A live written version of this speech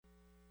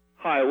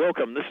Hi,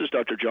 welcome. This is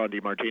Dr. John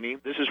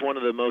DeMartini. This is one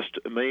of the most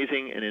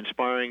amazing and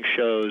inspiring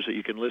shows that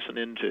you can listen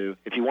into.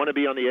 If you want to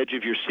be on the edge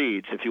of your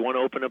seats, if you want to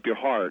open up your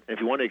heart, if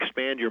you want to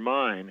expand your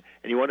mind,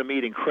 and you want to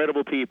meet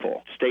incredible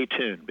people, stay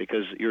tuned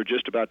because you're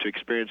just about to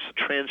experience a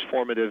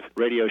transformative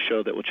radio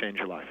show that will change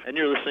your life. And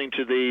you're listening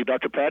to the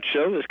Dr. Pat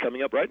Show that's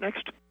coming up right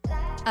next.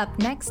 Up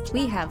next,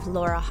 we have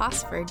Laura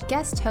Hosford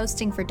guest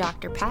hosting for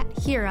Dr. Pat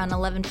here on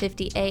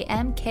 1150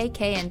 AM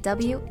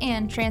KKNW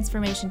and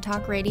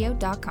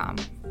TransformationTalkRadio.com.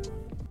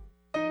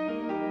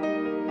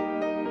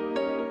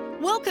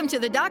 Welcome to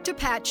the Dr.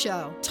 Pat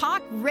Show.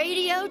 Talk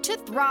radio to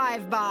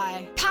thrive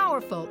by.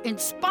 Powerful,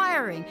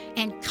 inspiring,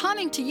 and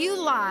coming to you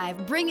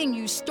live, bringing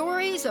you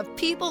stories of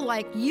people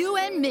like you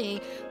and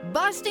me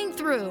busting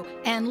through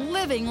and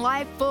living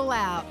life full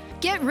out.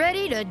 Get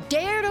ready to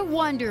dare to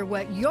wonder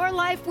what your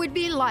life would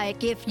be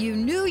like if you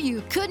knew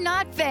you could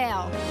not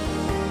fail.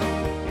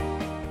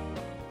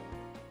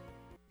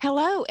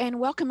 Hello and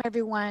welcome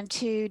everyone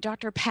to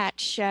Dr.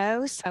 Pat's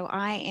show. So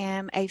I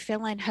am a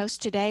fill-in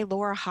host today,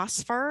 Laura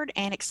Hosford,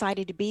 and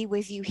excited to be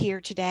with you here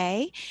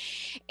today.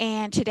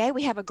 And today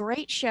we have a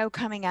great show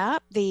coming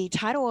up. The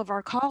title of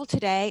our call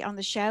today on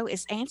the show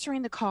is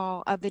Answering the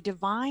Call of the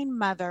Divine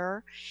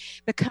Mother,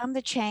 Become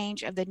the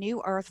Change of the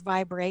New Earth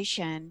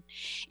Vibration.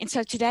 And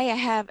so today I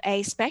have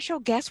a special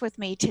guest with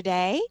me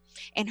today,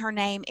 and her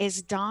name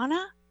is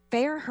Donna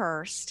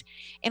Fairhurst.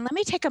 And let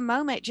me take a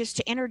moment just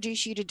to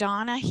introduce you to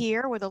Donna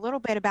here with a little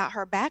bit about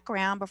her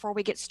background before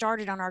we get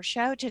started on our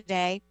show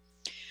today.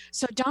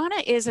 So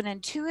Donna is an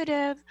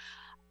intuitive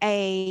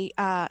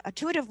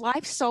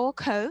life soul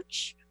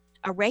coach,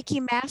 a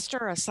Reiki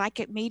master, a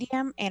psychic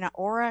medium, and an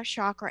aura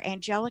chakra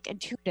angelic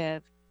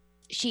intuitive.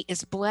 She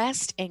is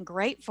blessed and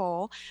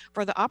grateful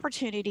for the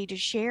opportunity to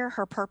share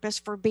her purpose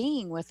for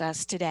being with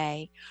us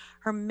today.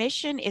 Her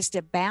mission is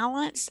to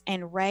balance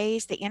and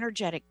raise the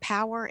energetic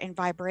power and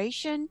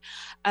vibration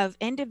of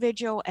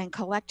individual and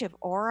collective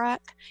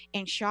auric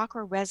and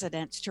chakra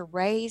resonance to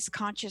raise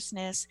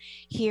consciousness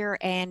here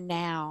and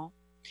now.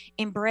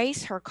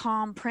 Embrace her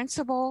calm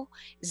principle,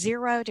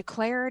 zero to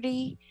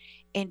clarity,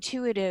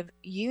 intuitive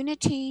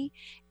unity,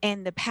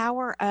 and the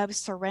power of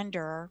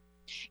surrender.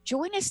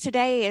 Join us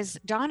today as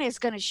Donna is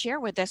going to share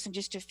with us in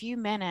just a few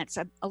minutes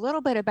a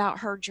little bit about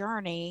her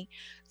journey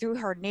through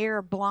her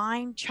near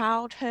blind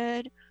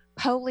childhood,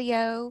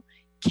 polio,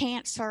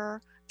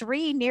 cancer,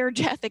 3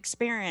 near-death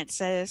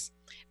experiences,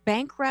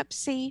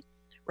 bankruptcy,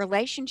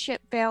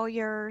 relationship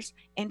failures,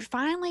 and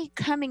finally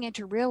coming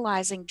into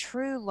realizing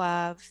true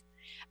love,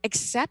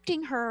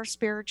 accepting her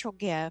spiritual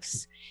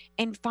gifts,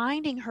 and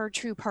finding her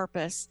true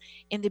purpose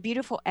in the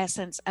beautiful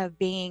essence of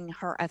being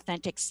her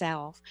authentic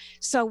self.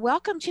 So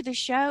welcome to the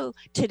show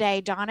today,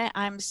 Donna.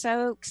 I'm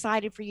so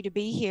excited for you to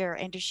be here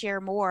and to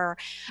share more.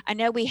 I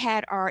know we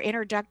had our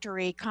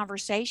introductory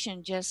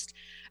conversation just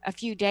a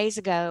few days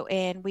ago,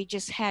 and we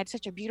just had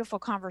such a beautiful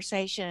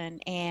conversation,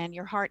 and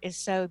your heart is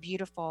so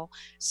beautiful.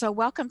 So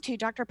welcome to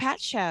Dr.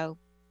 Pat's show.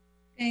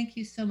 Thank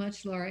you so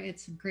much, Laura.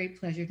 It's a great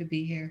pleasure to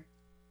be here.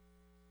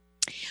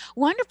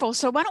 Wonderful.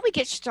 So why don't we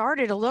get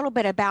started a little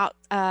bit about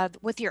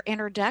with your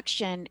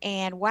introduction,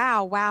 and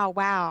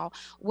wow,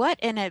 what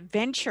an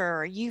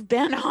adventure you've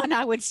been on,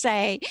 I would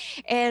say,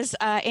 as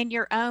in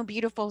your own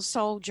beautiful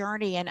soul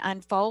journey and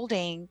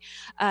unfolding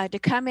to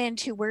come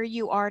into where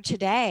you are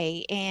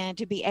today and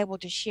to be able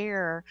to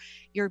share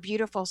your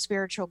beautiful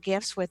spiritual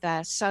gifts with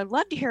us. So I'd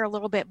love to hear a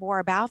little bit more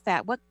about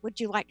that. What would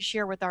you like to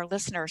share with our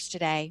listeners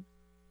today?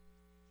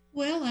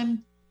 Well,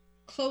 I'm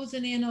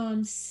closing in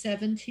on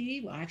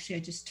 70. Well, actually, I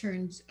just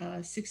turned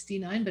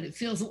 69, but it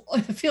feels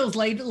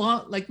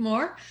like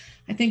more.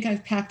 I think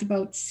I've packed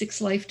about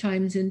 6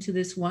 lifetimes into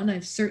this one.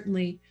 I've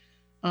certainly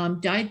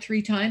died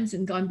 3 times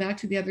and gone back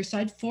to the other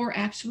side. 4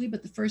 actually,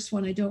 but the first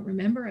one I don't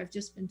remember. I've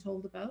just been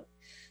told about.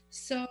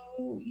 So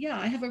yeah,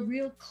 I have a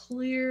real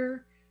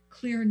clear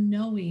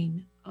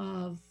knowing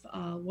of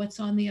what's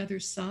on the other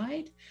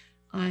side.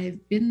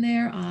 I've been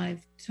there.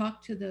 I've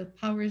talked to the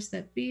powers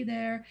that be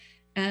there,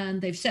 and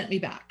they've sent me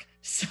back.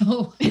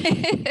 So here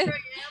I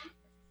am.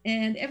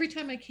 And every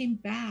time I came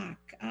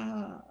back,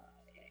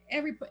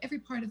 every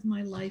part of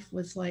my life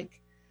was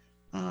like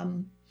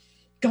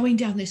going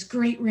down this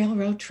great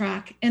railroad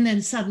track and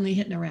then suddenly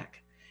hitting a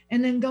wreck,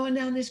 and then going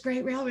down this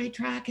great railway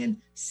track and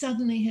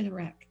suddenly hit a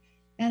wreck.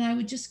 And I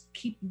would just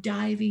keep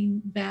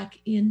diving back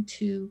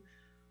into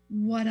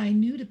what I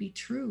knew to be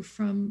true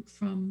from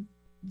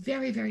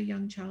very, very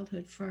young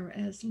childhood. For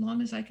as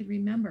long as I could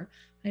remember,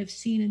 I have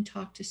seen and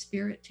talked to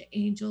spirit, to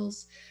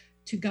angels,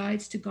 to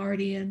guides, to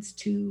guardians,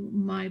 to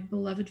my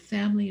beloved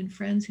family and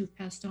friends who've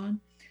passed on.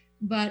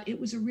 But it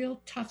was a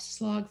real tough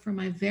slog for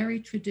my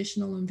very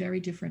traditional and very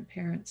different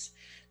parents.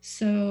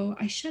 So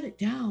I shut it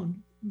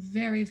down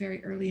very,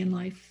 very early in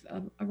life.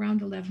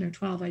 Around 11 or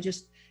 12, I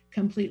just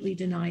completely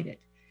denied it.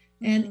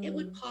 And it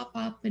would pop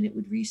up and it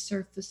would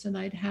resurface, and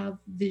I'd have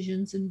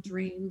visions and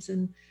dreams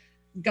and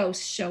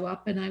ghosts show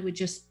up, and I would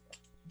just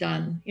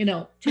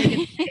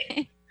take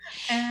it.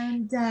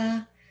 And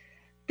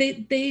they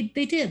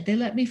did. They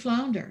let me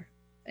flounder.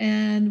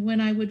 And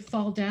when I would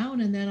fall down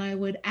and then I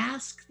would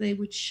ask, they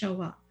would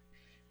show up.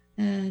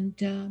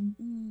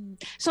 And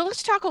so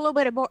let's talk a little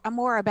bit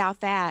more about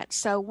that.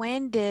 So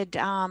when did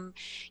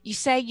you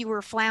say you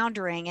were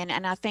floundering?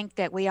 And I think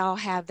that we all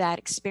have that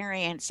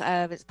experience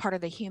of, it's part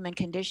of the human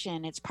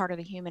condition. It's part of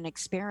the human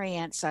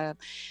experience of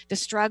the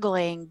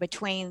struggling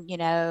between,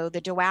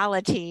 the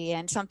duality,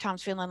 and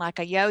sometimes feeling like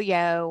a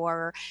yo-yo,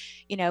 or,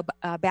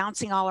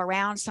 bouncing all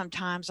around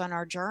sometimes on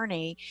our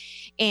journey.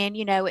 And,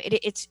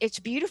 it's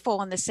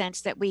beautiful in the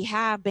sense that we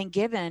have been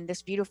given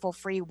this beautiful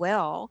free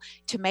will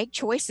to make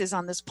choices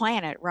on this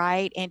planet,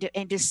 right?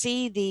 And to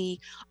see the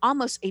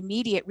almost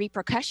immediate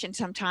repercussion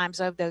sometimes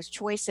of those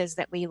choices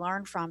that we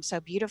learn from so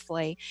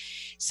beautifully.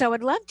 So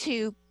I'd love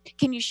to,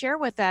 can you share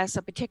with us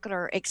a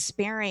particular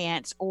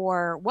experience,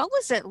 or what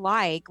was it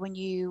like when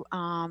you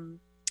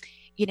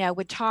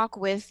would talk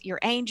with your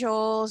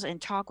angels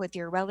and talk with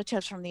your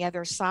relatives from the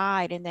other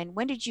side? And then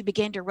when did you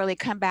begin to really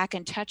come back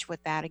in touch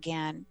with that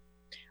again?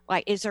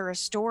 Like, is there a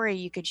story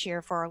you could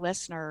share for our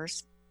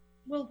listeners?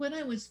 Well, when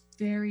I was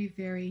very,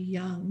 very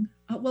young,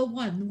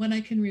 one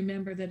I can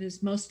remember that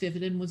is most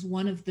vivid, and was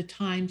one of the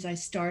times I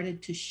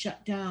started to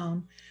shut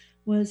down,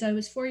 was I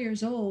was 4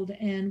 years old,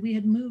 and we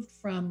had moved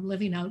from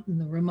living out in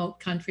the remote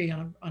country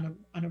on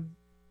a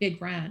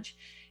big ranch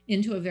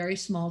into a very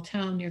small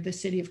town near the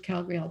city of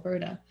Calgary,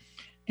 Alberta.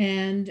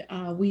 And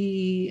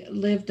we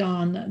lived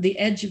on the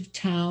edge of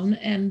town,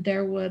 and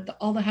there were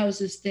all the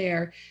houses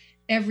there.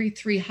 Every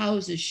 3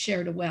 houses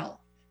shared a well.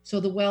 So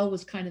the well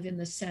was kind of in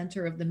the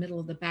center of the middle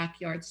of the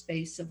backyard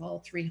space of all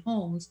 3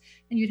 homes.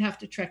 And you'd have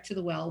to trek to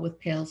the well with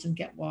pails and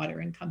get water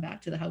and come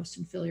back to the house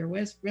and fill your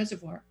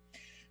reservoir.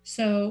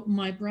 So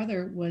my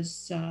brother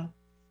was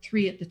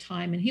 3 at the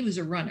time, and he was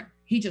a runner.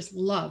 He just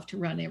loved to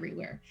run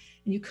everywhere.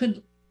 And you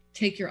couldn't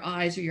take your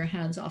eyes or your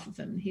hands off of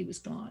him, and he was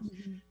gone.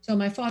 Mm-hmm. So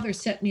my father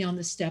set me on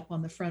the step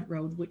on the front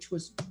road, which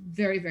was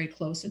very, very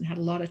close and had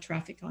a lot of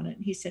traffic on it.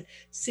 And he said,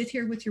 sit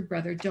here with your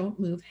brother, don't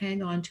move,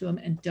 hang on to him,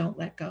 and don't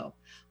let go.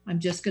 I'm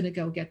just going to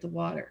go get the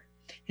water.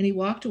 And he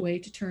walked away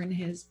to turned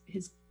his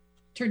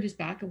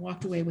back and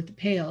walked away with the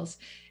pails.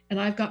 And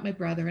I've got my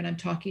brother, and I'm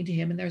talking to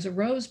him, and there's a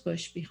rose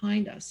bush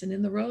behind us. And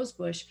in the rose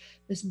bush,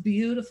 this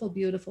beautiful,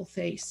 beautiful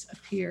face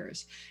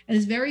appears, and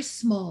it's very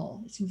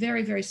small. It's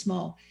very, very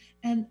small.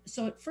 And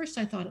so at first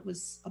I thought it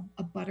was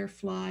a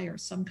butterfly or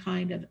some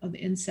kind of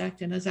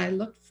insect. And as I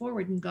looked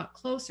forward and got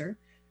closer,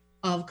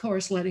 of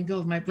course, letting go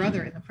of my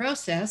brother in the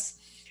process,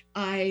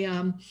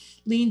 I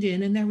leaned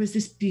in, and there was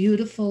this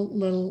beautiful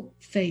little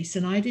face.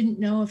 And I didn't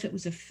know if it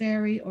was a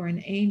fairy or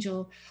an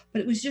angel,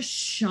 but it was just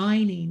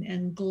shining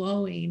and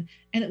glowing.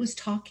 And it was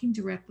talking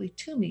directly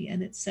to me.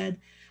 And it said,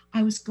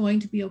 I was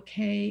going to be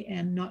okay,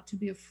 and not to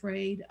be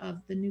afraid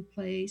of the new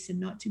place, and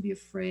not to be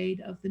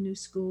afraid of the new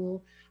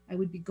school I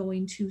would be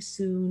going to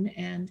soon,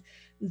 and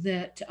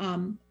that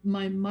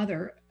my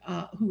mother,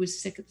 who was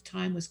sick at the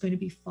time, was going to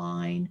be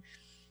fine.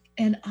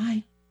 And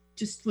I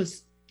just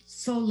was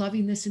so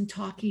loving this and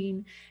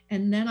talking.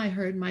 And then I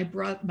heard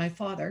my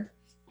father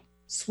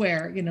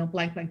swear,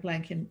 blank, blank,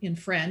 blank in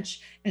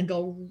French, and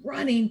go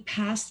running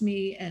past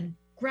me and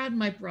grabbed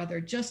my brother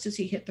just as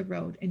he hit the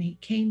road. And he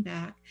came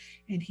back,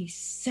 and he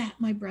sat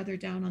my brother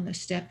down on the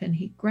step, and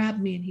he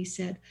grabbed me, and he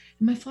said,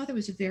 and my father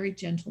was a very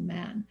gentle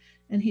man,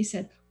 and he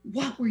said,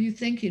 what were you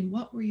thinking?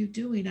 What were you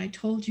doing? I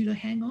told you to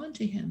hang on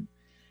to him.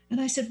 And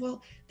I said,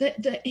 well,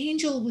 the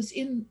angel was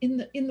in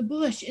the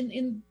bush,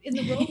 in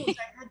the rose.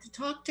 I had to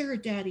talk to her,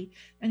 Daddy.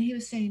 And he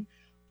was saying,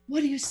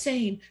 what are you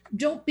saying?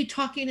 Don't be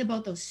talking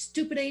about those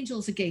stupid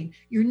angels again.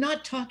 You're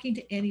not talking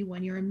to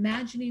anyone. You're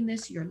imagining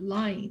this. You're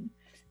lying.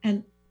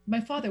 And my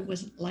father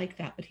wasn't like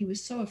that, but he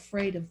was so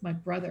afraid of my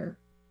brother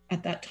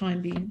at that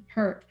time being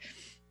hurt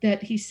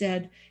that he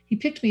said, he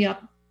picked me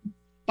up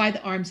by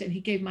the arms, and he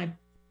gave my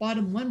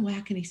bottom one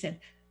whack, and he said,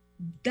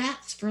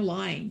 that's for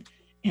lying,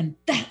 and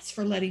that's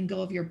for letting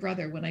go of your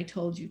brother when I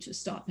told you to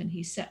stop. And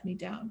he set me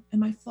down. And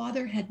my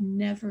father had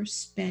never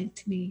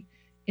spanked me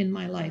in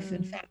my life.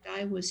 In fact,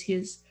 I was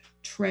his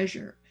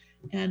treasure,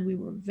 and we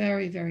were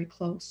very, very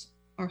close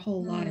our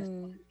whole lives,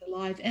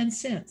 alive and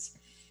since.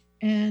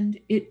 And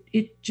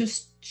it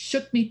just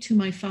shook me to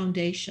my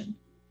foundation.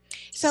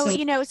 So,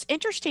 it's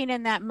interesting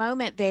in that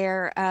moment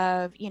there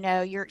of,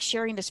 you're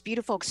sharing this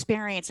beautiful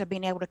experience of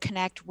being able to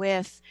connect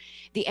with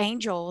the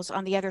angels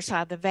on the other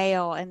side of the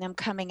veil, and them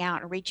coming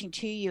out and reaching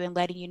to you and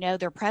letting you know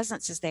their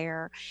presence is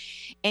there.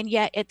 And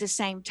yet at the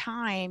same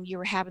time, you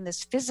were having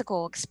this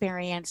physical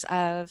experience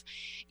of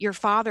your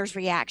father's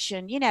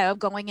reaction,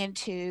 going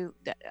into,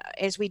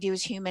 as we do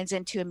as humans,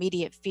 into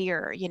immediate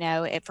fear,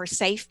 for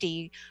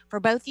safety for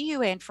both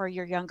you and for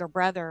your younger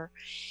brother.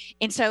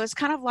 And so it's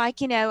kind of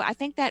like, I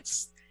think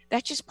that's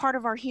just part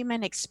of our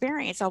human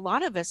experience. A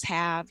lot of us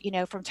have,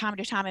 from time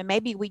to time, and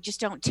maybe we just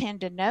don't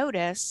tend to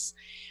notice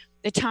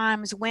the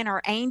times when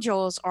our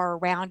angels are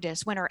around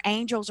us, when our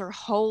angels are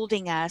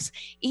holding us,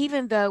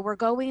 even though we're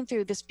going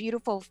through this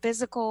beautiful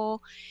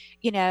physical,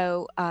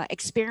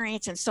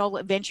 experience and soul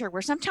adventure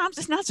where sometimes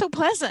it's not so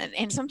pleasant.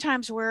 And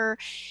sometimes we're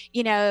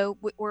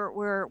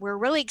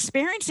really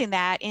experiencing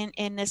that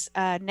in this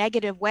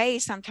negative way,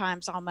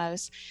 sometimes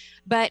almost.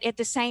 But at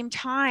the same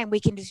time, we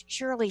can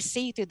surely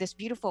see through this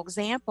beautiful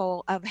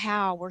example of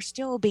how we're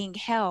still being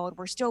held,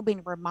 we're still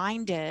being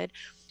reminded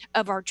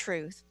of our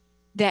truth,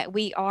 that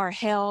we are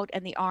held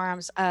in the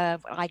arms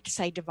of, I like to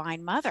say,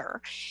 Divine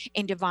Mother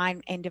and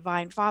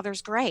Divine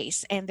Father's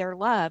grace and their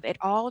love at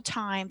all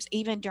times,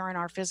 even during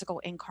our physical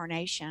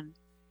incarnation.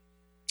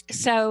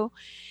 So,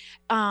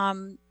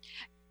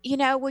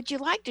 would you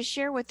like to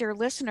share with your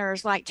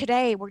listeners, like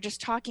today, we're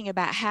just talking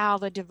about how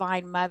the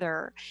Divine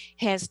Mother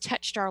has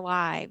touched our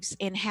lives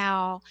and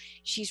how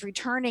she's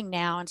returning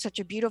now in such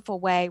a beautiful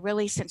way.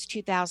 Really, since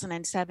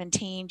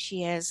 2017,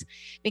 she has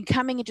been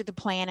coming into the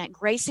planet,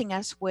 gracing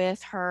us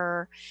with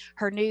her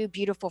new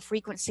beautiful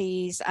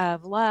frequencies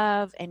of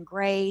love and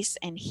grace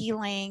and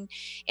healing.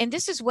 And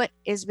this is what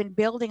has been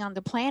building on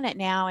the planet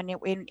now,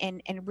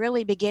 and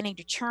really beginning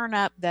to churn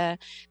up the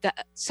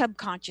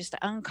subconscious,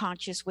 the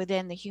unconscious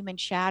within the human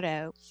shadow,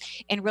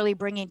 and really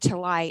bringing to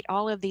light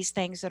all of these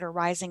things that are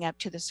rising up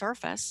to the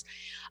surface.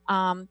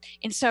 And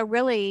so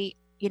really,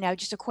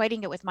 just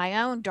equating it with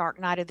my own dark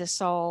night of the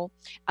soul,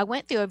 I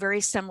went through a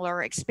very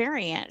similar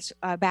experience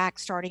back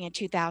starting in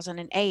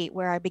 2008,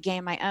 where I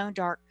began my own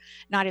dark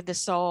night of the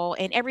soul,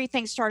 and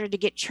everything started to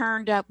get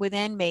churned up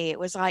within me. It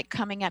was like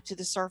coming up to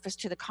the surface,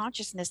 to the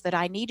consciousness that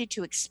I needed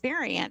to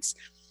experience,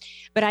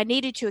 but I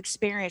needed to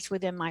experience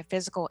within my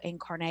physical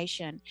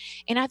incarnation.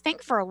 And I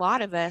think for a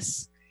lot of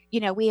us,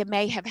 we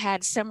may have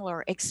had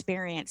similar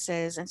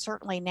experiences. And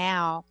certainly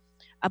now,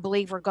 I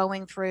believe we're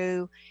going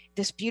through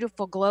this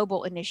beautiful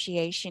global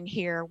initiation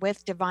here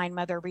with Divine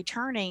Mother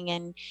returning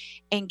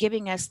and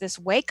giving us this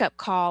wake-up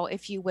call,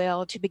 if you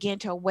will, to begin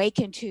to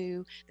awaken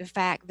to the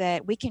fact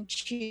that we can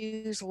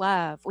choose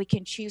love. We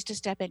can choose to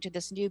step into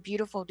this new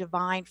beautiful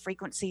divine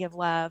frequency of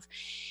love,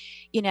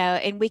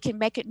 and we can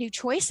make it new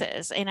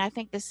choices. And I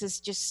think this is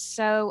just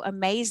so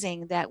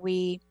amazing that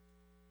we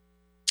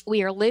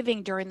are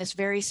living during this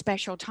very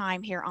special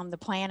time here on the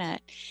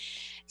planet.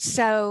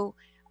 So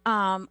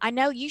I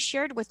know you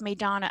shared with me,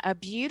 Donna, a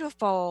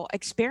beautiful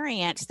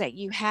experience that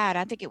you had.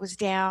 I think it was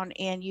down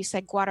in, you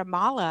said,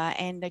 Guatemala,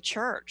 and the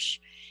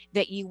church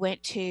that you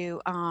went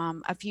to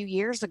a few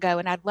years ago.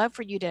 And I'd love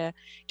for you to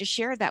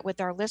share that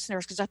with our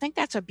listeners, because I think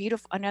that's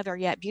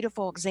another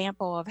beautiful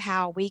example of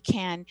how we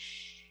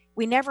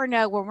never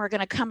know when we're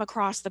going to come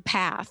across the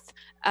path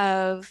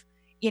of,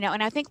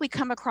 and I think we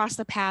come across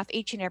the path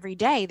each and every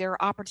day. There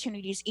are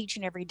opportunities each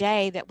and every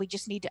day that we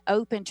just need to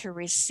open to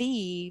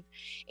receive.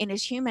 And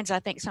as humans, I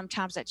think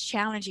sometimes that's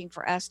challenging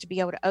for us to be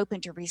able to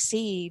open to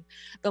receive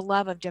the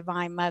love of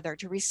Divine Mother,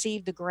 to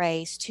receive the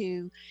grace,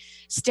 to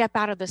step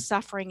out of the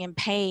suffering and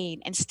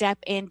pain and step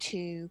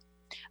into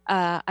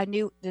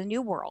the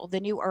new world,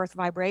 the new earth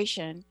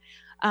vibration.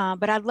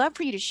 But I'd love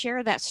for you to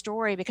share that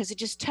story, because it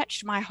just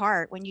touched my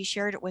heart when you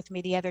shared it with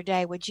me the other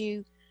day. Would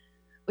you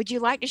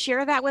like to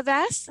share that with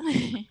us?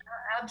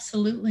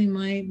 Absolutely.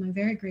 My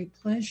very great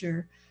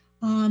pleasure.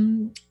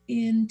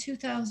 In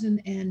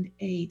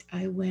 2008,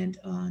 I went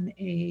on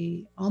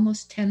a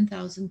almost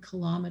 10,000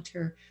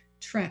 kilometer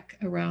trek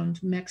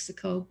around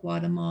Mexico,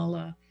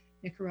 Guatemala,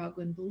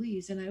 Nicaragua, and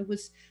Belize. And I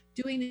was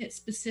doing it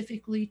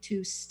specifically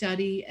to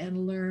study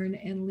and learn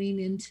and lean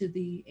into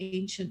the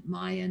ancient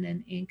Mayan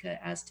and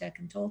Inca, Aztec,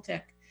 and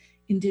Toltec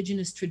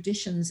indigenous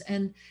traditions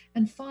and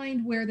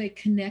find where they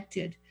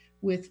connected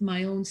with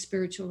my own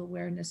spiritual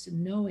awareness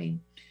and knowing.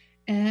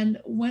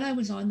 And when I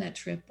was on that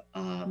trip,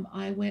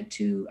 I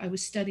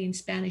was studying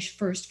Spanish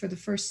first for the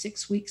first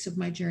 6 weeks of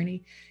my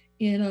journey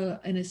in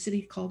a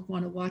city called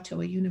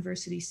Guanajuato, a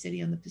university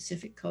city on the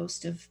Pacific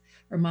coast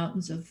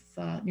mountains of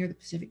near the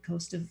Pacific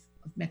coast of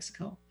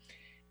Mexico.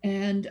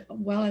 And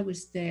while I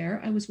was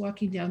there, I was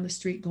walking down the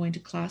street going to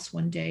class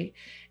one day,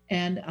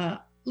 and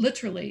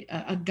literally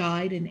a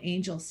guide, an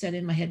angel, said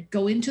in my head,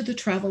 "Go into the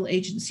travel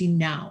agency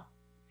now.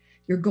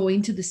 You're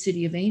going to the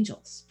City of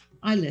Angels."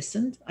 I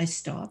listened, I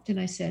stopped, and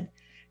I said,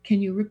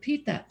 "Can you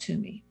repeat that to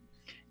me?"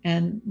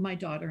 And my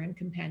daughter and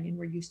companion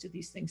were used to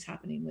these things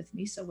happening with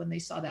me. So when they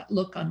saw that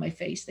look on my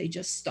face, they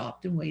just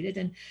stopped and waited.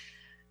 And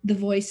the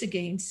voice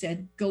again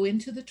said, "Go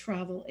into the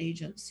travel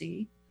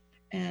agency."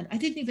 And I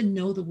didn't even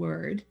know the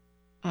word,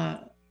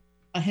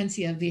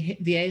 Agencia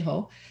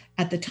Viejo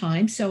at the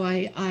time. So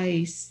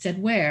I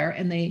said, "Where?"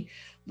 And they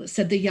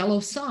said the yellow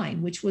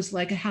sign, which was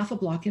like a half a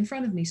block in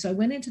front of me. So I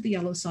went into the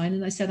yellow sign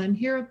and I said, "I'm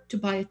here to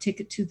buy a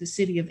ticket to the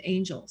City of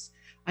Angels.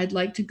 I'd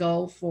like to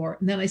go for,"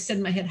 and then I said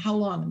in my head, "How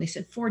long?" And they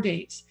said, 4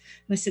 days.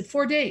 And I said,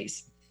 4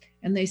 days.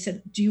 And they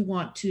said, "Do you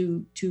want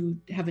to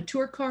have a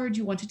tour car? Or do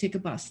you want to take a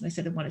bus?" And I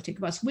said, "I want to take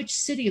a bus." "Which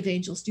City of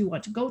Angels do you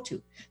want to go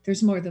to?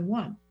 There's more than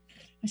one."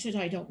 I said,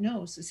 "I don't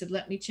know." So I said,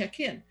 "Let me check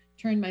in."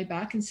 Turned my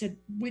back and said,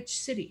 "Which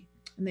city?"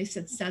 And they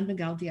said, "San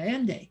Miguel de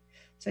Allende."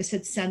 So I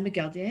said, San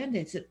Miguel de Allende.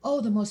 I said, oh,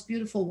 the most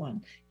beautiful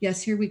one.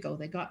 Yes, here we go.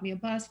 They got me a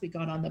bus. We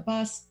got on the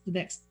bus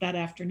that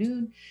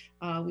afternoon.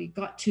 We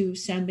got to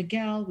San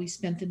Miguel. We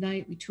spent the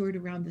night. We toured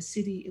around the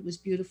city. It was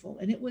beautiful.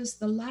 And it was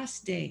the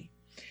last day.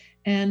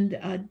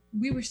 And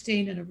we were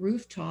staying at a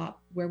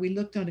rooftop where we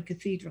looked on a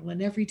cathedral. And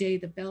every day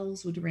the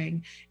bells would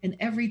ring. And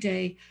every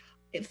day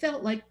it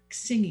felt like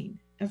singing.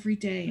 Every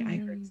day I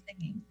heard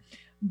singing.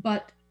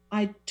 But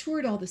I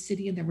toured all the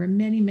city, and there were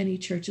many, many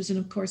churches, and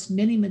of course,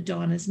 many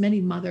Madonnas, many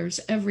mothers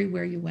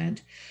everywhere you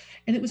went.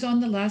 And it was on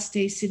the last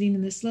day, sitting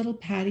in this little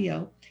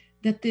patio,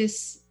 that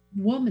this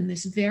woman,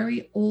 this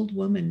very old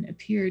woman,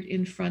 appeared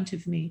in front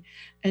of me.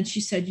 And she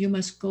said, you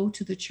must go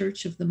to the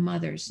Church of the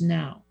Mothers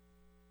now.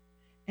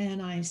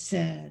 And I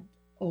said,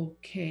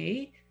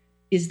 okay,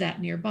 is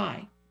that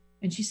nearby?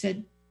 And she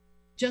said,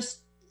 just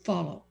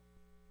follow.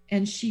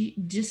 And she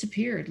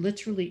disappeared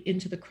literally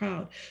into the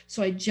crowd.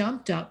 So I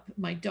jumped up.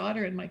 My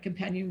daughter and my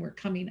companion were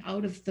coming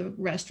out of the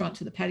restaurant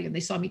to the patio, and they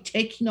saw me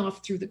taking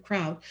off through the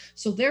crowd.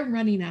 So they're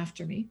running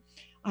after me.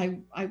 I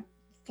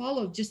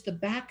followed just the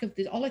back of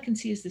all I can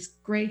see is this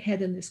gray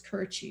head and this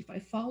kerchief. I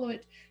follow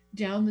it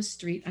down the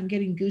street. I'm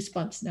getting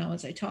goosebumps now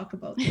as I talk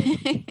about this.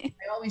 I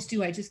always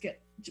do. I just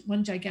get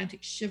one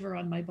gigantic shiver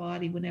on my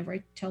body whenever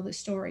I tell this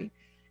story.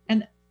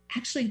 And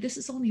actually, this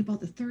is only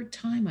about the third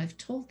time I've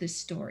told this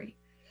story.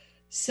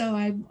 So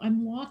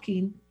I'm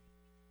walking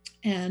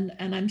and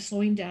I'm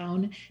slowing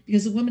down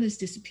because the woman has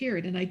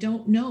disappeared and I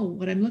don't know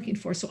what I'm looking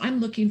for. So I'm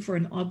looking for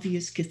an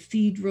obvious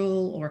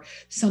cathedral or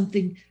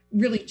something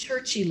really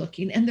churchy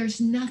looking, and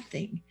there's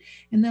nothing.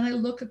 And then I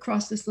look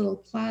across this little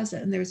plaza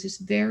and there's this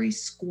very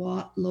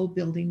squat, low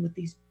building with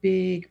these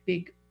big,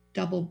 big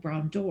double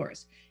brown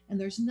doors. And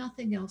there's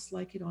nothing else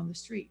like it on the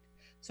street.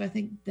 So I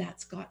think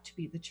that's got to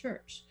be the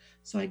church.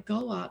 So I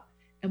go up.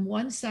 And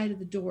one side of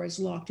the door is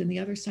locked and the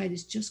other side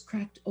is just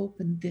cracked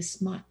open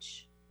this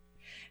much.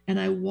 And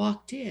I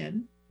walked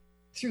in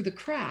through the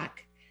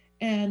crack,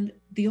 and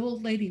the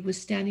old lady was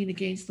standing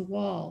against the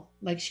wall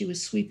like she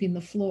was sweeping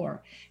the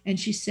floor. And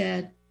she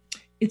said,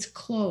 it's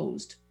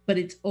closed, but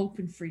it's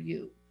open for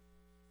you.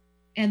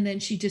 And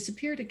then she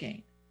disappeared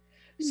again.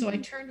 So I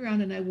turned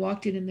around and I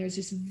walked in, and there's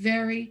this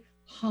very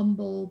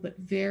humble but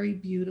very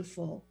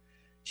beautiful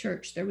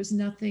church. There was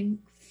nothing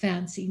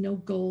fancy, no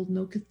gold,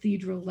 no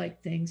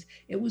cathedral-like things.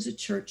 It was a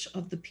church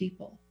of the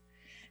people.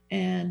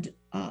 And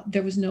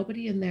there was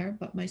nobody in there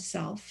but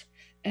myself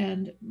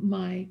and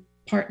my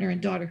partner and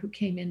daughter who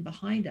came in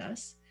behind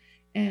us.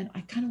 And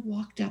I kind of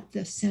walked up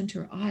the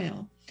center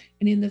aisle.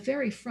 And in the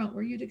very front,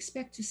 where you'd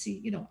expect to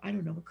see, I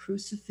don't know, a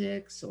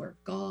crucifix or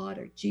God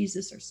or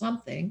Jesus or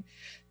something,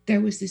 there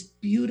was this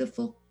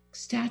beautiful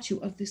statue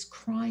of this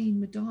crying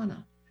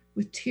Madonna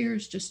with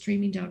tears just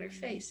streaming down her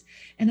face.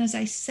 And as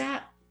I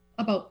sat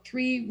about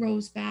 3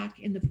 rows back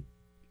in the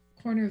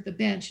corner of the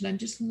bench, and I'm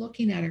just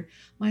looking at her,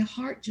 my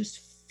heart just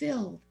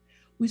filled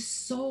with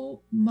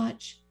so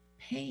much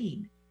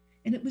pain.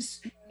 And it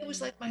was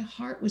like my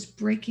heart was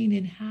breaking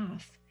in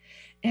half.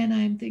 And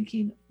I'm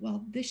thinking,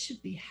 well, this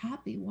should be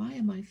happy. Why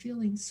am I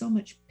feeling so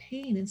much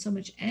pain and so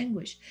much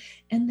anguish?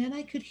 And then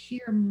I could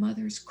hear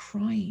mothers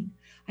crying.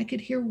 I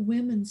could hear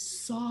women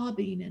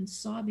sobbing and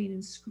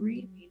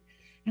screaming.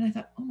 And I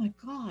thought, oh my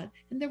God.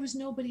 And there was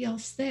nobody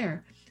else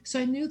there. So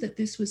I knew that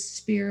this was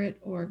spirit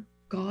or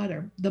God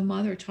or the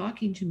mother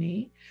talking to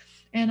me.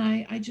 And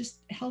I just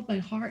held my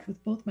heart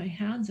with both my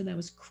hands, and I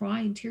was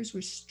crying. Tears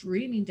were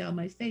streaming down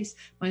my face.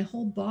 My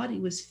whole body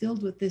was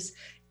filled with this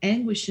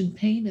anguish and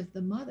pain of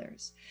the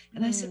mothers.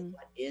 And I said,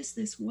 what is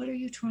this? What are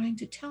you trying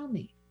to tell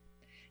me?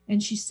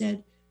 And she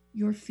said,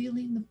 you're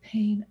feeling the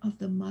pain of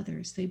the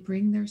mothers. They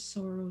bring their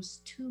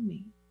sorrows to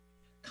me.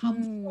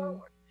 Come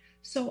forward.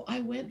 So I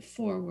went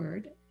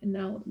forward, and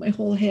now my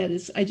whole head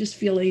is, I just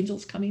feel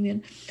angels coming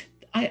in.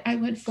 I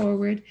went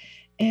forward,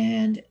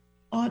 and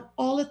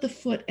all at the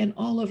foot and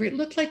all over, it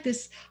looked like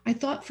this. I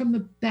thought from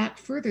the back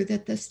further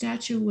that the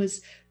statue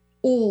was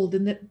old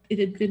and that it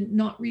had been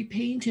not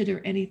repainted or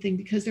anything,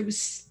 because there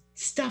was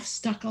stuff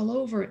stuck all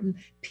over it and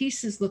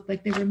pieces looked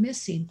like they were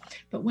missing.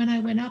 But when I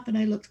went up and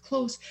I looked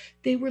close,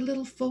 they were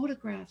little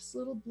photographs,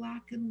 little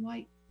black and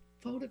white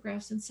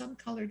photographs and some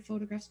colored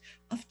photographs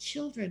of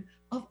children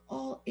of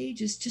all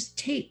ages, just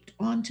taped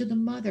onto the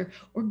mother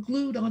or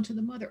glued onto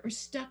the mother or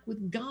stuck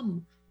with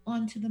gum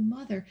onto the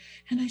mother.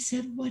 And I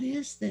said, what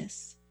is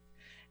this?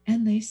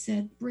 And they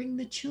said, bring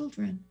the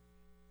children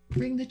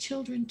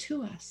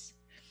to us.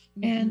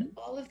 And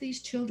all of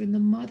these children, the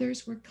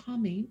mothers were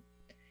coming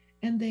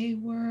and they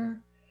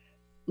were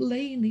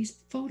laying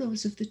these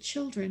photos of the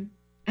children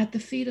at the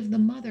feet of the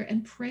mother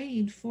and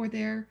praying for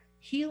their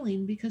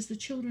healing because the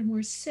children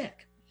were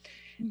sick.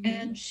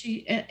 And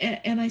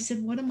I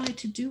said, what am I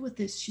to do with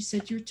this? She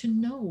said, you're to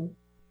know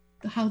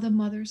how the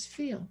mothers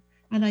feel.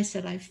 And I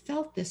said, I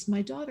felt this.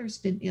 My daughter's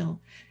been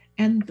ill.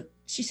 And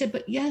she said,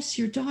 but yes,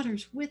 your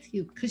daughter's with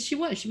you. Because she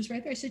was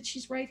right there. I said,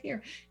 she's right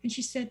here. And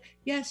she said,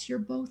 yes, you're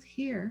both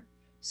here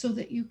so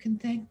that you can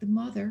thank the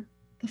mother,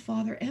 the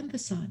father, and the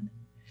son.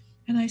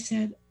 And I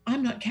said,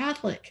 I'm not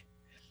Catholic.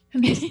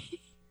 And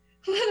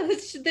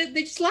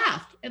They just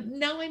laughed. And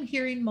now I'm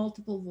hearing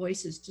multiple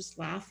voices just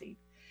laughing.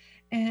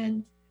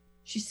 And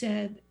she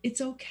said,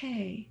 "It's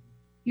okay.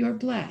 You're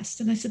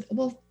blessed." And I said,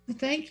 well,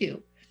 thank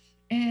you.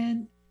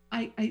 And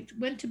I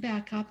went to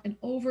back up, and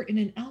over in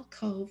an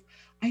alcove,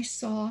 I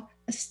saw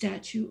a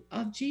statue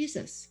of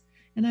Jesus.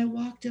 And I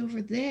walked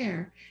over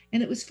there,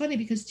 and it was funny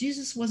because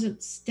Jesus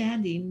wasn't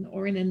standing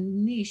or in a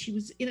niche. He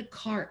was in a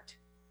cart.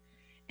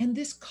 And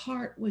this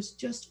cart was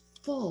just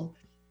full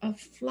of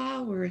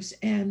flowers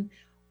and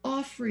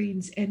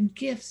offerings and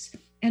gifts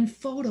and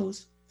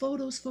photos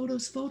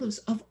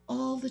of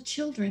all the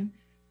children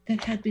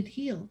that had been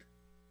healed.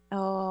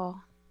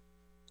 Oh,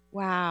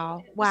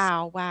 wow.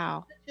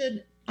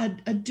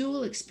 A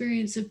dual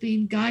experience of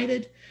being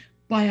guided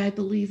by, I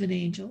believe, an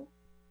angel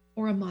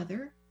or a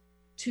mother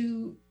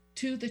to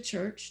the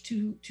church,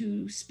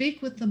 to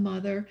speak with the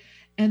mother,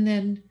 and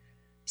then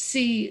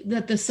see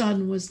that the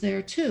son was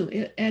there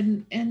too.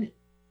 And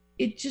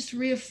it just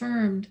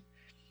reaffirmed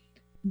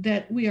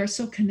that we are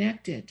so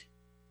connected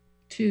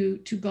to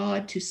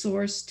God, to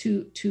source,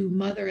 to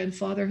mother and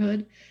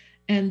fatherhood,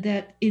 and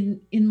that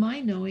in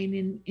my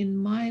knowing, in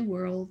my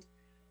world,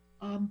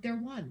 they're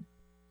one.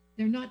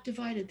 They're not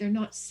divided. They're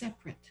not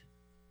separate.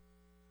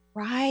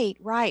 Right.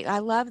 I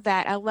love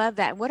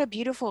that. What a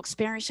beautiful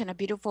experience and a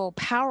beautiful,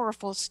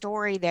 powerful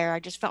story there. I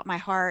just felt my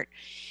heart.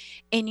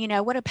 And,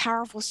 what a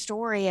powerful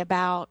story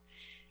about,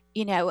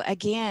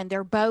 again,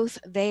 they're both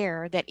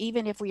there, that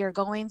even if we are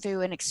going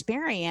through an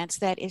experience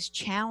that is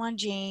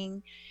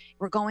challenging,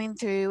 we're going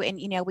through, and,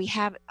 we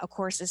have, of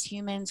course, as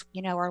humans,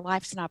 our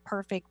life's not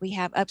perfect. We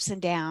have ups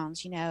and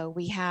downs,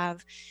 we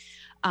have,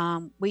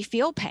 we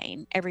feel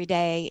pain every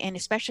day. And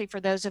especially for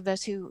those of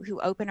us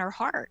who open our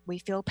heart, we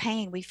feel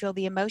pain, we feel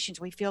the emotions,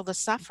 we feel the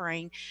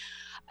suffering,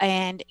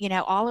 and,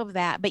 all of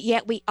that. But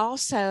yet we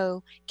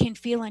also can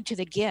feel into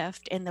the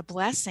gift and the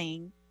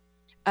blessing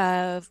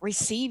of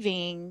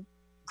receiving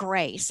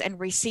grace and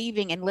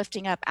receiving and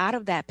lifting up out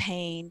of that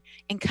pain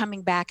and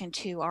coming back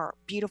into our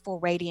beautiful,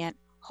 radiant,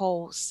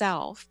 whole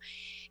self,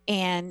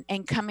 and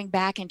coming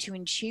back into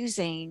and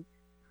choosing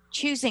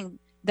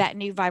that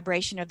new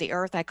vibration of the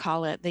earth. I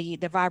call it the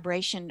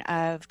vibration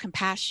of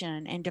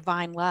compassion and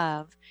divine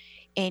love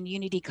and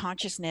unity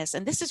consciousness.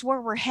 And this is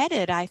where we're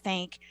headed, I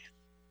think,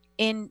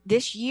 in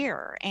this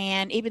year.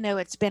 And even though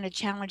it's been a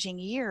challenging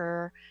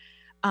year,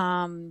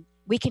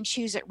 we can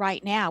choose it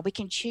right now. We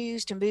can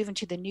choose to move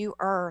into the new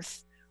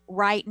earth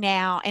right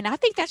now. And I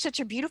think that's such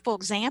a beautiful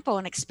example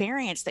and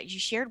experience that you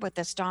shared with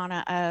us,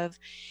 Donna, of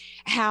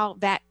how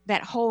that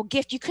whole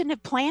gift, you couldn't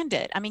have planned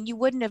it. I mean, you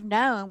wouldn't have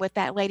known with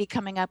that lady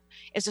coming up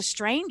as a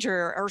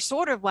stranger, or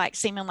sort of like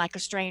seeming like a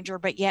stranger,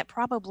 but yet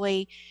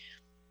probably,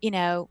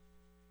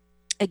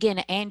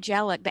 again,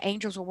 angelic, the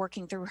angels were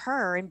working through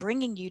her and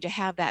bringing you to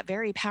have that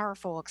very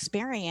powerful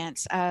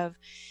experience of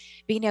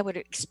being able to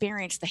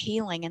experience the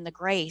healing and the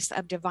grace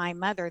of Divine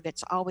Mother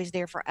that's always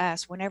there for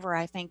us whenever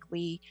I think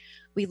we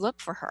look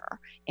for her,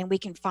 and we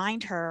can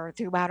find her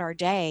throughout our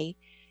day,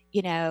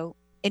 in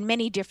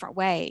many different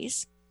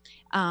ways.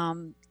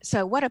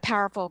 So what a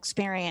powerful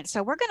experience.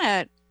 So we're going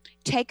to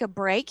take a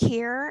break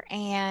here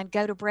and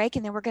go to break,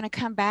 and then we're going to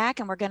come back,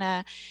 and we're going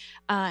to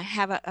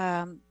have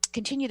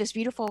continue this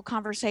beautiful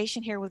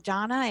conversation here with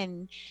Donna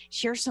and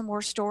share some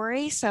more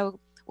stories. So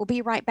we'll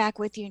be right back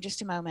with you in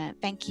just a moment.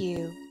 Thank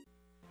you.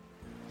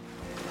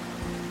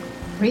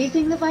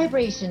 Raising the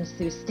vibrations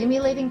through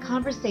stimulating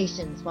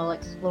conversations while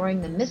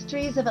exploring the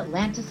mysteries of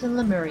Atlantis and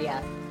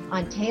Lemuria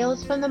on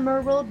Tales from the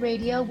Merworld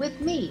Radio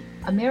with me,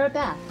 Amira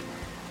Beth.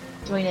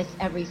 Join us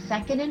every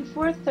second and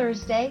fourth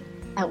Thursday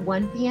at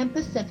 1 p.m.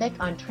 Pacific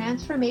on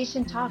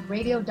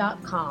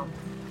TransformationTalkRadio.com.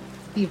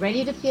 Be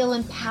ready to feel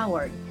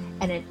empowered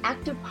and an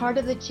active part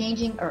of the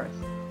changing earth.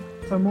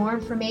 For more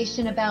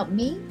information about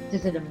me,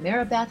 visit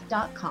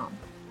amirabeth.com.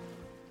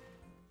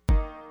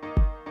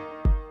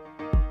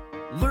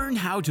 Learn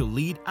how to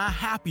lead a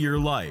happier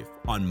life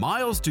on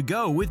Miles to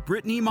Go with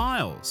Brittany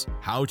Miles.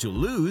 How to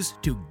lose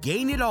to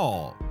gain it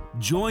all.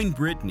 Join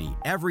Brittany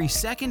every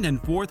second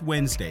and fourth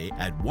Wednesday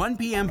at 1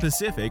 p.m.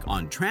 Pacific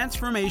on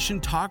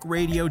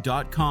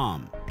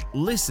TransformationTalkRadio.com.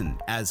 Listen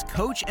as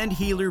coach and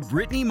healer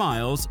Brittany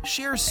Miles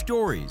shares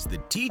stories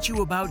that teach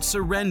you about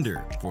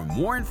surrender. For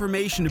more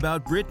information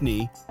about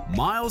Brittany,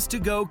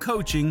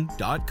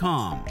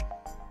 milestogocoaching.com.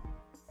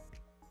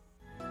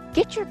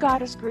 Get your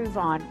Goddess Groove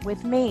On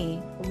with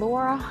me,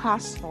 Laura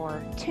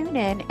Hosford. Tune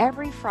in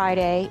every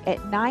Friday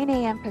at 9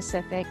 a.m.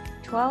 Pacific,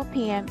 12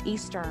 p.m.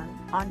 Eastern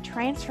on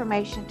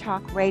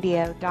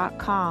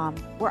TransformationTalkRadio.com,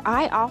 where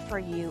I offer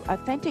you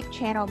authentic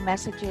channel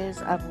messages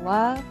of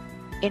love,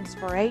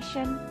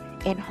 inspiration,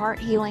 and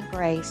heart-healing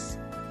grace.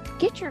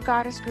 Get your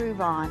Goddess Groove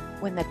On.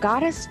 When the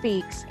Goddess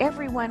speaks,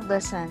 everyone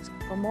listens.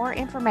 For more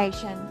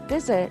information,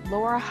 visit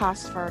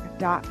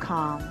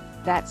laurahosford.com.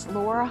 That's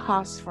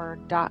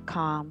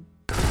laurahosford.com.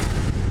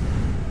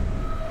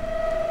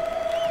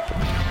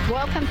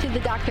 Welcome to the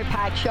Dr.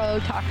 Pat Show,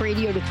 Talk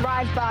Radio to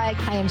Thrive By.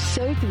 I am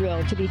so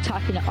thrilled to be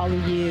talking to all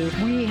of you.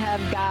 We have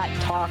got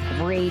talk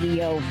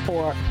radio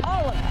for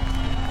all of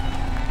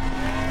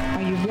us.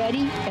 Are you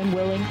ready and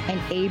willing and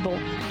able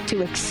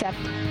to accept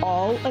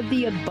all of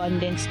the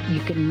abundance you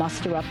can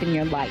muster up in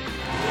your life.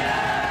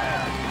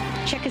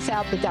 Check us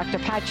out,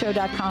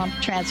 thedrpatshow.com,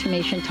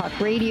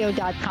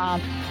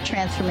 transformationtalkradio.com,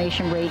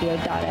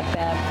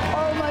 transformationradio.fm.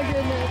 Oh my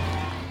goodness.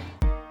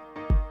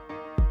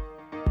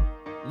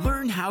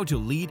 Learn how to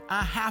lead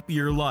a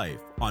happier life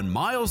on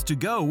Miles to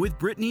Go with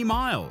Brittany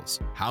Miles.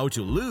 How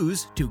to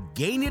lose to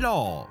gain it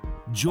all.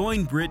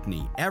 Join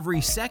Brittany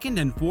every second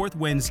and fourth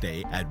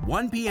Wednesday at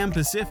 1 p.m.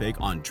 Pacific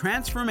on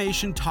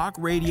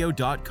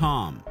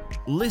transformationtalkradio.com.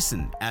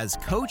 Listen as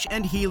coach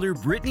and healer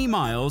Brittany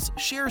Miles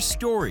shares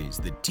stories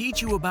that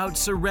teach you about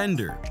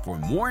surrender. For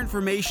more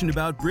information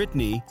about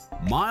Brittany,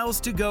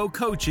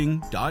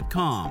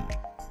 milestogocoaching.com.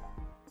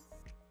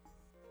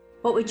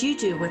 What would you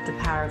do with the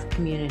power of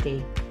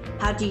community?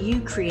 How do you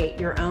create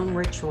your own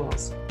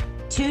rituals?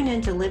 Tune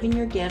into Living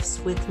Your Gifts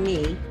with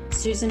me,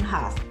 Susan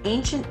Huff,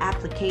 Ancient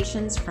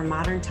Applications for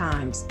Modern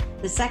Times,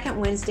 the second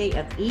Wednesday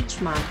of each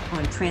month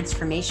on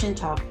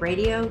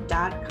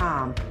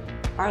transformationtalkradio.com.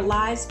 Our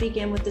lives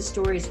begin with the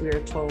stories we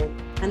are told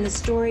and the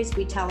stories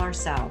we tell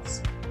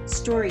ourselves.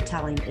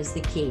 Storytelling is the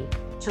key.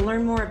 To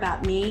learn more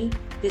about me,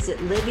 visit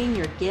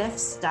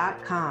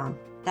livingyourgifts.com.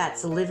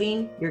 That's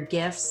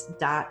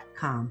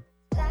livingyourgifts.com.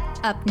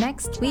 Up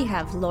next, we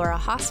have Laura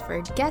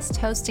Hosford guest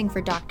hosting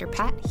for Dr.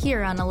 Pat here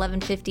on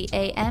 1150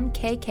 AM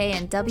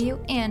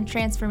KKNW and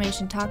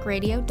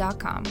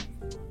TransformationTalkRadio.com.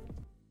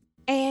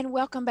 And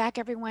welcome back,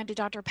 everyone, to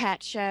Dr.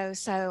 Pat Show.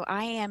 So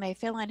I am a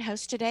fill-in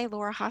host today,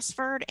 Laura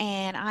Hosford,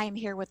 and I am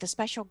here with a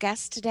special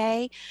guest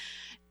today,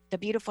 the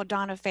beautiful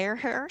Donna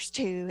Fairhurst,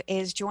 who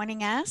is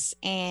joining us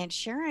and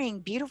sharing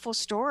beautiful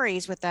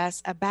stories with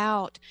us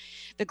about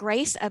the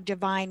grace of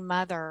Divine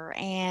Mother.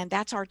 And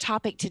that's our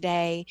topic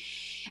today,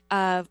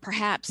 of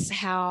perhaps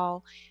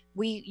how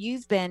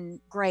you've been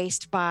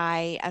graced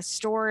by a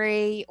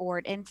story or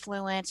an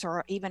influence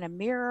or even a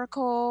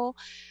miracle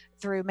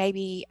through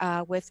maybe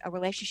with a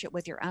relationship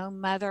with your own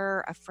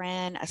mother, a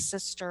friend, a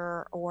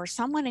sister, or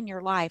someone in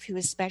your life who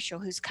is special,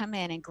 who's come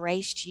in and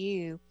graced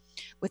you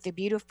with the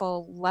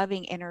beautiful,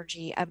 loving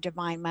energy of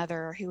Divine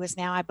Mother, who is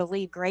now, I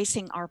believe,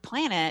 gracing our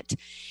planet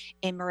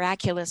in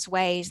miraculous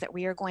ways that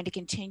we are going to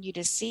continue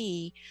to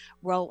see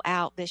roll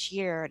out this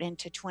year and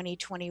into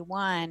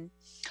 2021,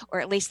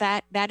 or at least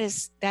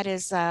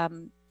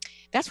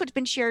that's what's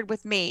been shared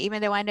with me,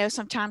 even though I know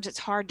sometimes it's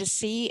hard to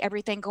see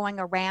everything going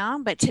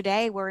around. But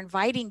today we're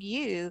inviting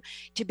you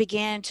to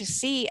begin to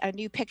see a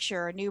new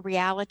picture, a new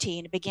reality,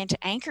 and to begin to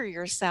anchor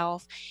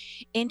yourself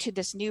into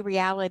this new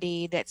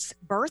reality that's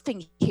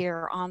birthing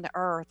here on the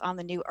earth, on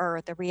the new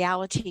earth, the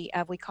reality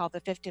of, we call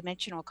the fifth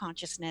dimensional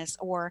consciousness,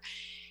 or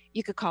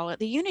you could call it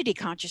the unity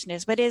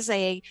consciousness, but is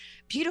a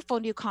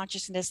beautiful new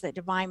consciousness that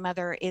Divine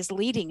Mother is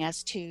leading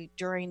us to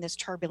during this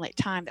turbulent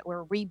time, that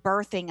we're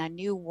rebirthing a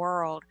new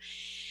world.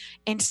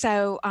 And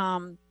so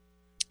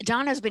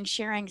Donna's been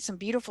sharing some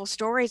beautiful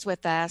stories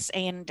with us.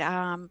 And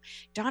Donna,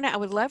 I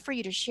would love for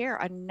you to share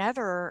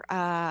another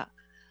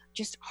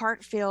just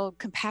heart-filled,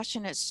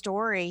 compassionate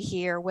story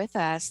here with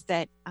us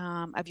that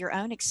of your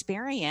own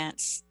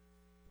experience.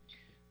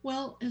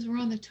 Well, as we're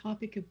on the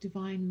topic of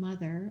Divine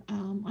Mother,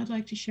 I'd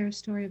like to share a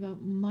story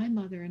about my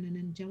mother and an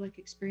angelic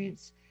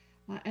experience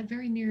at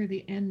very near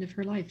the end of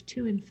her life,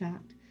 too, in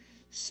fact.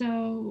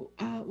 So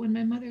when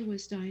my mother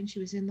was dying, she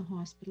was in the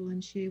hospital,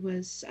 and she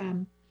was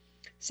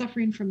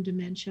suffering from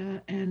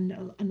dementia and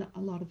a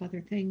lot of other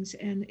things.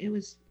 And it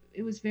was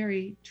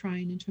very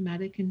trying and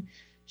traumatic. And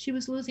she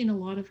was losing a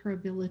lot of her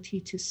ability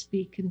to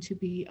speak and to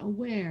be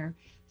aware.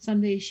 Some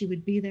days she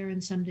would be there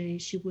and some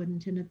days she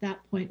wouldn't. And at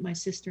that point, my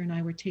sister and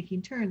I were taking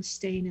turns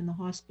staying in the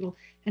hospital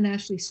and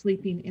actually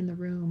sleeping in the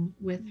room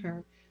with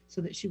her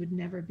so that she would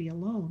never be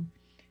alone.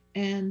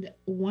 And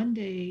one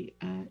day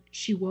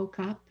she woke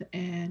up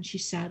and she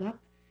sat up,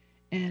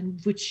 and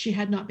which she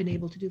had not been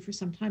able to do for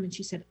some time. And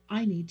she said,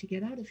 "I need to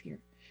get out of here."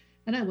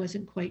 And I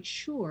wasn't quite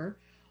sure,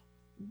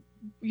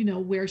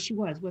 where she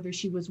was, whether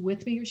she was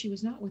with me or she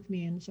was not with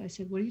me. And so I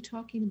said, "What are you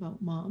talking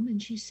about, Mom?"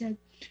 And she said,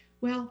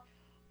 "Well,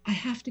 I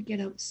have to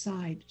get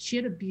outside." She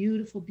had a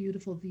beautiful,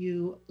 beautiful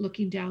view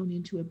looking down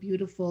into a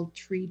beautiful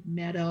treed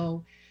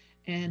meadow.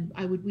 And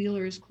I would wheel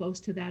her as close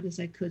to that as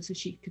I could so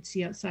she could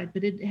see outside.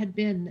 But it had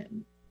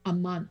been a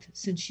month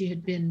since she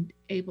had been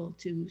able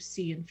to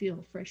see and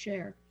feel fresh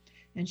air,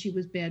 and she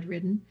was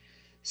bedridden.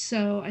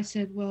 So I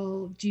said,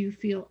 "Well, do you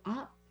feel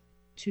up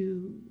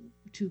to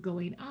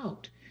going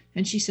out?"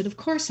 And she said, "Of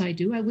course I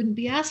do. I wouldn't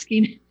be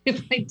asking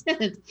if I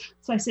didn't."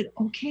 So I said,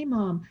 "Okay,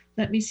 Mom,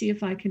 let me see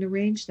if I can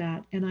arrange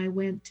that." And I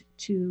went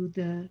to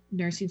the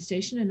nursing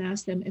station and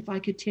asked them if I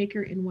could take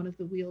her in one of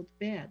the wheeled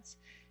beds.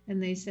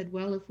 And they said,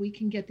 "Well, if we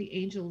can get the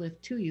angel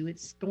lift to you,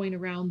 it's going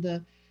around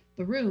the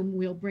room,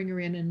 we'll bring her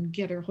in and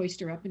hoist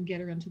her up and get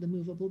her into the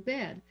movable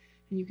bed.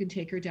 And you can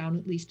take her down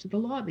at least to the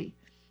lobby."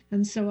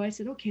 And so I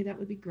said, "Okay, that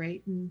would be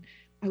great." And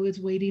I was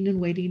waiting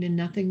and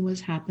nothing was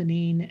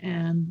happening.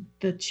 And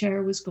the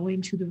chair was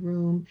going to the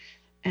room.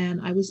 And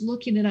I was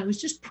looking and I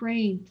was just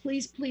praying,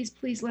 "Please, please,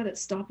 please let it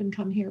stop and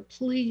come here.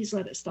 Please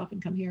let it stop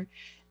and come here."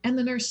 And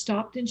the nurse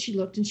stopped and she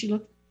looked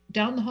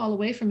down the hall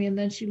away from me. And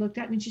then she looked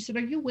at me and she said, "Are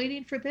you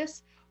waiting for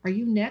this? Are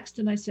you next?"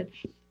 And I said,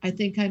 "I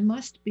think I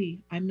must be.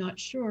 I'm not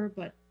sure,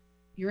 but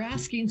you're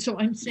asking, so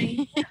I'm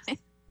saying yes."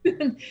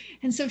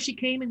 And so she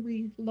came and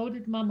we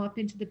loaded Mom up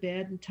into the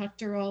bed and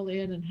tucked her all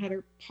in and had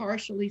her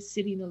partially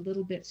sitting a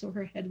little bit so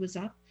her head was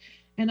up.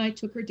 And I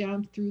took her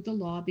down through the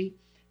lobby.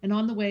 And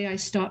on the way, I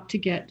stopped to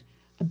get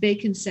a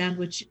bacon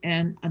sandwich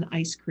and an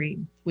ice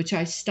cream, which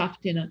I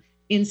stuffed in an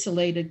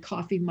insulated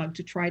coffee mug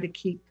to try to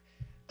keep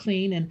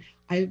clean. And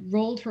I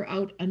rolled her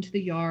out onto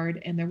the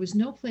yard, and there was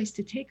no place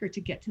to take her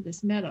to get to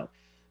this meadow.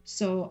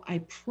 So I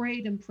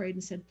prayed and prayed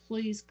and said,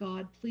 "Please,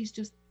 God, please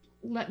just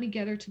let me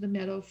get her to the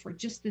meadow for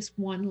just this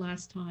one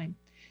last time."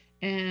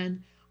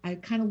 And I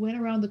kind of went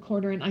around the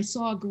corner and I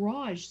saw a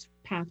garage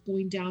path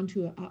going down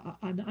to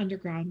an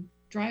underground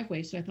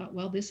driveway. So I thought,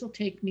 well, this will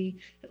take me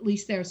at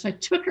least there. So I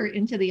took her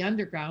into the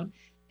underground,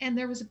 and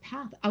there was a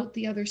path out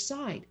the other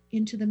side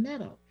into the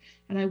meadow.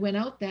 And I went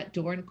out that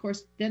door. And of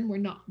course, then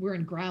we're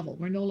in gravel.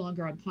 We're no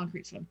longer on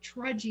concrete. So I'm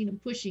trudging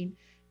and pushing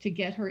to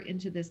get her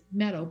into this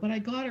meadow. But I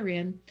got her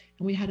in,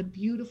 and we had a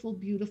beautiful,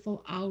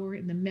 beautiful hour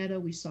in the meadow.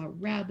 We saw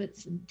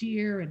rabbits and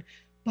deer and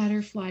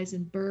butterflies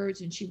and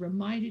birds. And she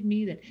reminded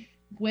me that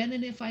when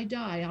and if I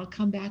die, I'll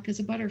come back as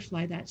a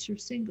butterfly. That's your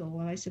single.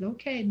 And I said,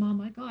 "Okay,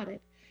 Mom, I got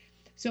it."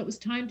 So it was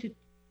time to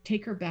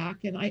take her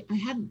back. And I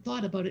hadn't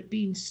thought about it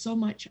being so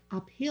much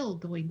uphill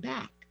going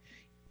back.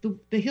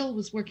 The hill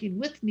was working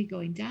with me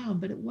going down,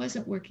 but it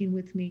wasn't working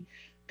with me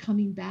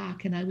coming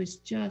back. And I was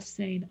just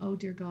saying, "Oh,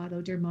 dear God,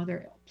 oh, dear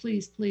Mother,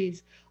 please,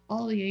 please,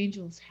 all the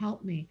angels,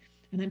 help me."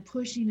 And I'm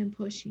pushing and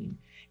pushing.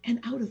 And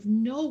out of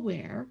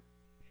nowhere,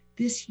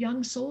 this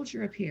young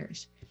soldier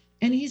appears.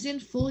 And he's in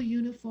full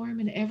uniform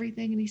and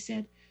everything. And he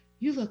said,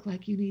 "You look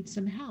like you need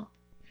some help."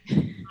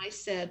 I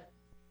said,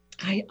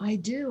 I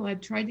do. I've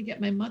tried to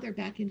get my mother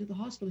back into the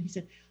hospital." He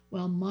said,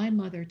 "Well, my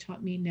mother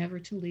taught me never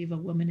to leave a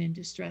woman in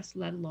distress,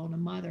 let alone a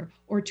mother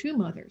or two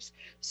mothers."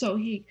 So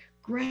he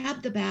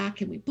grabbed the back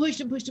and we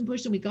pushed and pushed and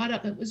pushed, and we got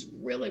up. And it was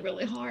really,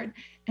 really hard.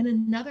 And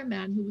another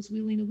man who was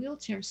wheeling a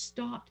wheelchair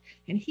stopped,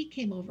 and he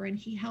came over and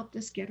he helped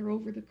us get her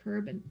over the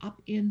curb and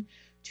up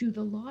into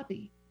the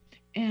lobby.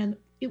 And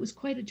it was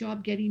quite a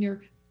job getting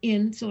her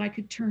in so I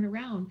could turn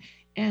around.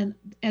 And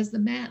as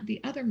the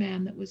other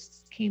man that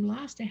came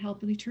last to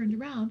help, and he turned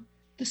around,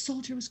 the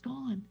soldier was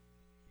gone.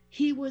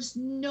 He was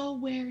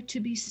nowhere to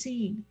be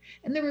seen.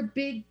 And there were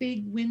big,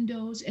 big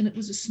windows, and it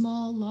was a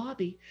small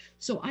lobby.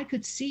 So I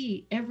could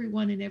see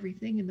everyone and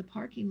everything in the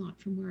parking lot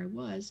from where I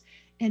was.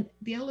 And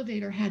the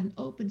elevator hadn't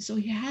opened, so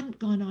he hadn't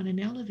gone on an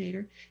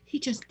elevator. He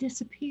just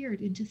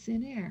disappeared into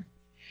thin air.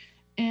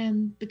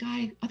 And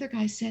the other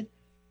guy said,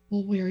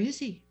 "Well, where is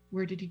he?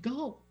 Where did he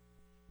go?"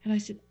 And I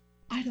said,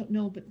 "I don't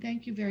know, but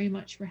thank you very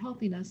much for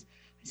helping us."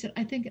 I said,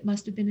 "I think it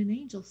must have been an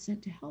angel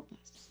sent to help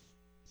us."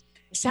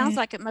 Sounds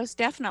like it most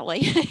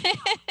definitely.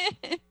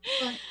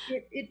 But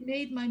it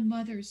made my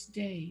mother's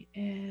day,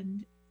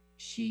 and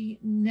she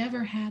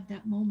never had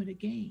that moment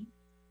again.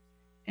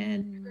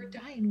 And her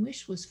dying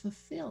wish was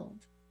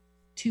fulfilled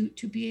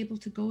to be able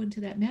to go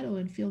into that meadow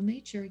and feel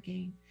nature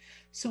again.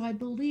 So I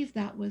believe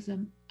that was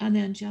an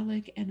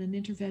angelic and an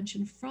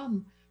intervention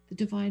from the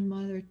Divine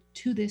Mother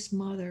to this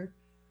mother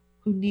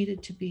who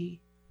needed to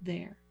be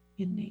there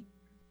in nature.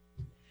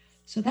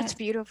 So that's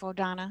beautiful,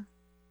 Donna.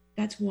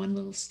 That's one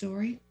little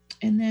story.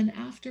 And then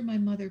after my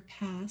mother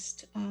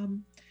passed,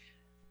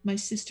 my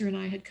sister and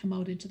I had come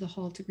out into the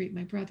hall to greet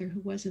my brother, who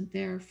wasn't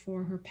there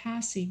for her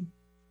passing.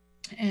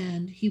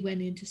 And he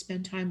went in to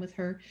spend time with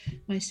her.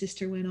 My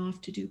sister went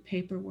off to do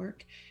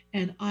paperwork.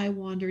 And I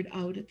wandered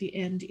out at the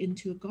end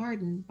into a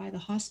garden by the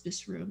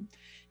hospice room.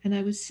 And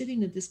I was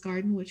sitting in this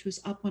garden, which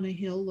was up on a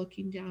hill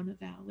looking down a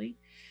valley.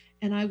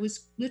 And I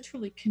was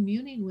literally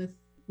communing with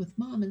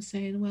Mom and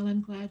saying, "Well,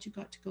 I'm glad you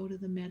got to go to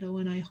the meadow.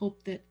 And I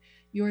hope that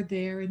you're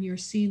there and you're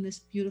seeing this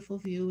beautiful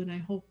view. And I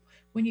hope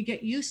when you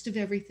get used to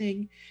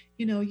everything,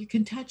 you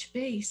can touch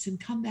base and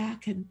come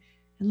back and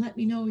let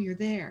me know you're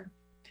there."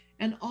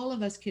 And all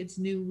of us kids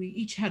knew we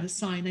each had a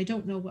sign. I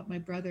don't know what my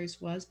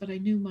brother's was, but I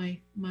knew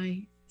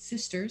my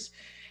sister's.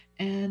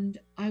 And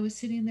I was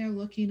sitting there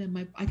looking,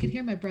 and I could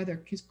hear my brother,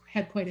 because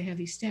had quite a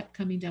heavy step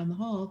coming down the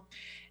hall.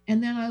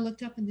 And then I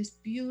looked up, and this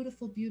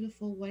beautiful,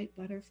 beautiful white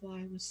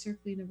butterfly was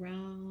circling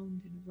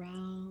around and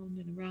around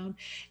and around.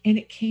 And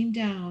it came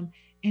down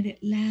and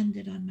it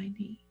landed on my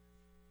knee.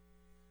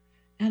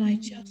 And I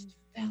just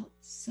felt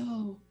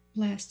so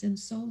blessed and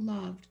so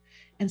loved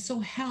and so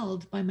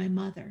held by my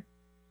mother,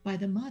 by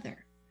the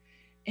mother.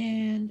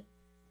 And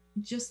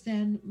just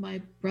then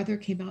my brother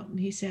came out, and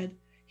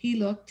he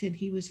looked, and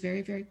he was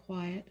very, very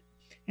quiet.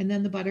 And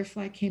then the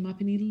butterfly came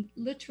up, and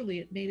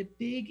it made a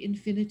big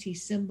infinity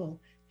symbol,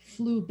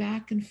 flew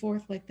back and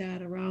forth like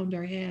that around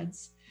our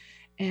heads.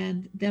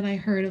 And then I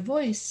heard a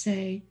voice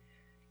say,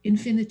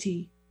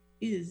 "Infinity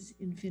is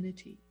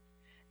infinity."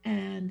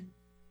 And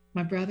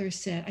my brother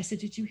said, I said,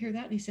 "Did you hear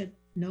that?" And he said,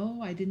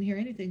 "No, I didn't hear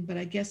anything, but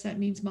I guess that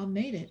means Mom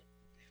made it."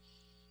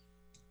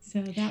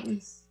 So that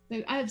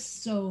I have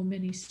so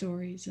many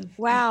stories of.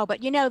 Wow.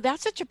 But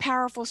that's such a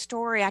powerful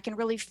story. I can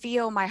really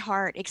feel my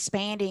heart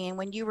expanding. And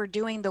when you were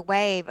doing the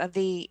wave of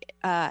the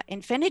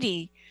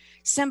infinity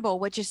symbol,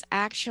 which is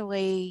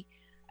actually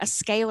a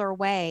scalar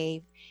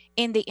wave.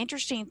 And the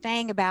interesting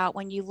thing about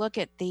when you look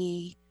at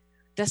the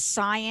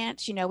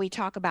science, we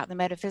talk about the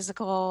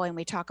metaphysical and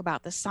we talk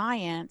about the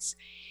science,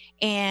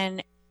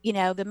 and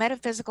the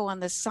metaphysical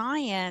and the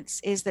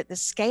science is that the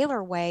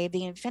scalar wave,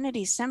 the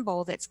infinity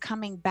symbol that's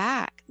coming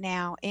back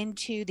now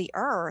into the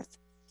earth,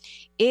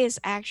 is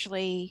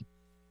actually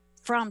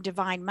from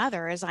Divine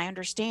Mother, as I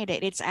understand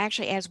it. It's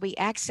actually as we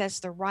access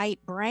the right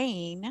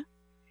brain,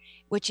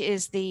 which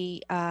is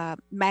the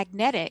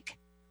magnetic,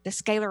 the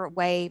scalar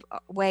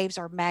waves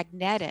are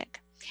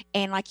magnetic.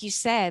 And like you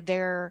said,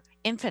 they're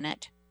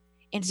infinite.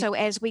 And so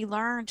as we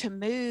learn to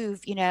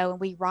move, and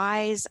we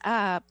rise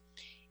up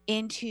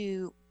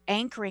into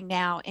anchoring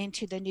now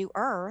into the new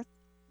earth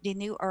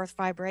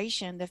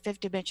vibration, the fifth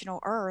dimensional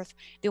earth,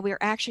 that we're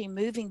actually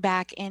moving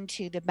back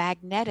into the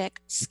magnetic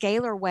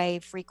scalar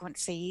wave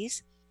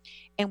frequencies.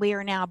 And we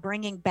are now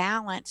bringing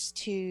balance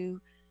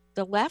to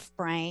the left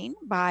brain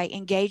by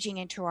engaging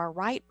into our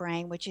right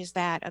brain, which is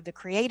that of the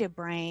creative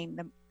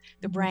brain,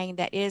 the brain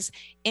that is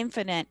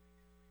infinite,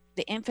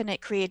 the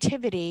infinite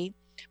creativity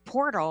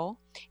portal.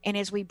 And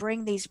as we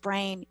bring these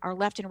our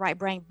left and right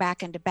brain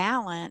back into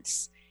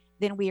balance,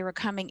 then we are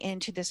coming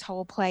into this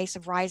whole place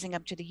of rising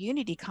up to the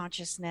unity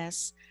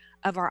consciousness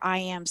of our I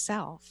am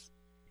self,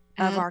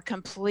 of our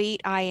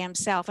complete I am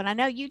self. And I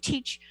know you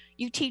teach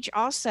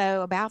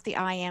also about the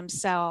I am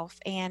self,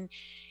 and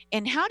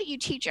how do you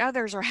teach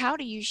others, or how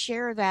do you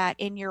share that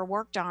in your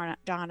work,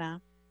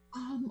 Donna?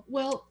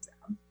 Well,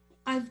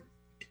 I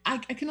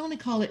can only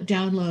call it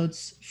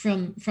downloads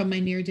from my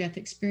near-death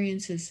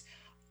experiences.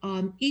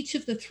 Each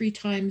of the 3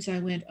 times I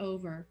went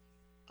over,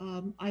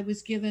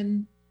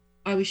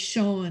 I was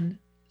shown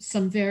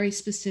some very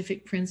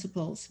specific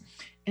principles,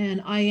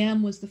 and I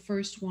am was the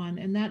first one,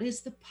 and that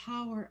is the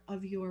power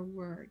of your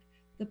word,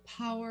 the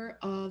power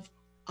of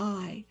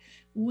I.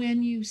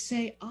 When you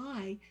say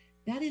I,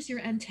 that is your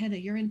antenna,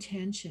 your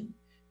intention.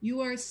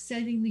 You are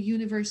setting the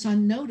universe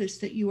on notice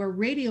that you are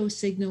radio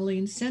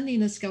signaling,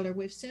 sending a scalar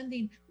wave,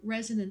 sending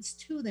resonance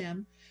to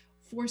them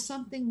for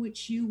something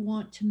which you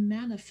want to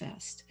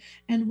manifest.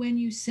 And when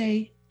you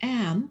say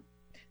am,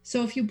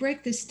 so if you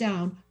break this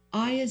down,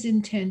 I is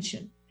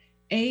intention,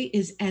 A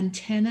is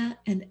antenna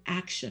and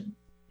action.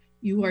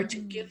 You are to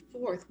give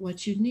forth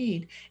what you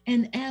need,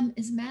 and M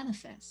is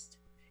manifest.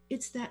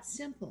 It's that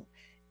simple.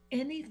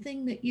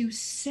 Anything that you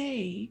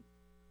say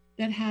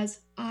that has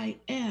I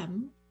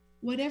am,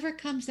 whatever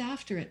comes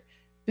after it,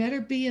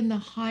 better be in the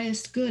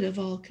highest good of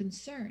all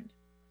concerned,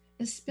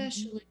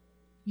 especially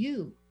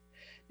you.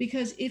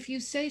 Because if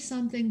you say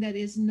something that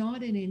is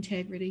not in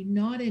integrity,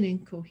 not in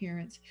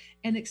incoherence,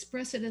 and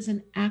express it as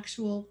an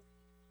actual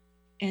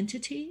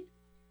entity,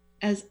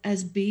 as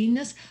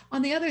beingness,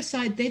 on the other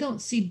side, they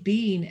don't see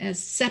being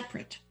as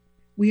separate.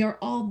 We are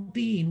all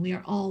being, we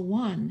are all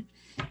one.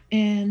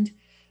 And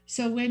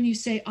so when you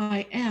say,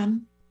 I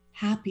am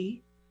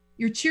happy,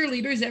 your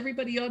cheerleaders,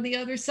 everybody on the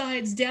other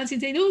side is dancing,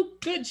 saying, oh,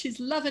 good, she's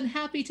loving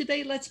happy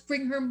today. Let's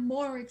bring her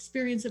more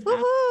experience of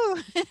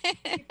happiness.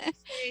 If you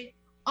say,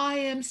 I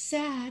am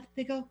sad,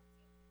 they go,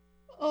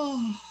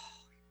 oh,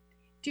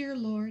 dear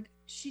Lord,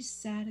 she's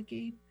sad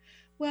again.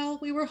 Well,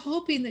 we were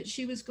hoping that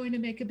she was going to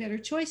make a better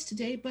choice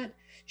today, but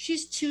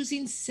she's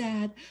choosing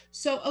sad.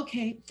 So,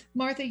 okay,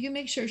 Martha, you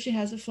make sure she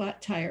has a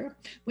flat tire.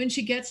 When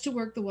she gets to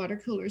work, the water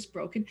cooler is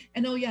broken.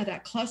 And oh yeah,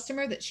 that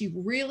customer that she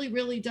really,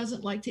 really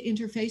doesn't like to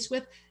interface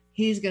with,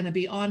 he's going to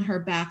be on her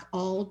back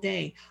all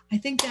day. I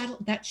think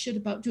that should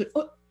about do it.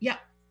 Oh, yeah.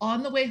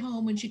 On the way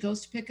home, when she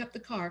goes to pick up the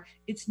car,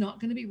 it's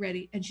not going to be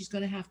ready, and she's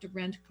going to have to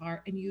rent a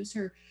car and use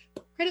her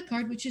credit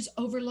card, which is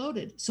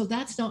overloaded. So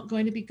that's not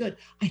going to be good.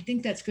 I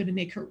think that's going to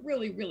make her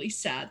really, really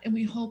sad. And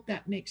we hope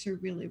that makes her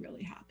really,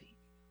 really happy.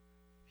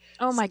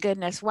 Oh my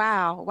goodness.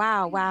 Wow.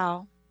 Wow.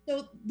 Wow.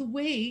 So the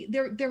way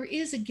there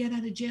is a get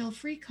out of jail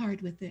free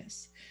card with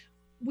this.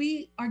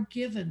 We are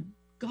given,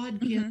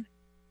 God given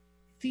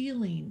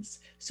feelings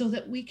so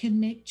that we can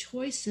make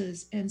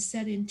choices and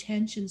set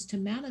intentions to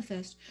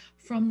manifest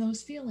from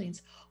those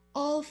feelings.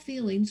 All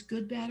feelings,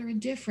 good, bad, or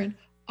indifferent,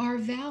 are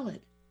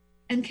valid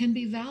and can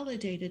be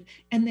validated,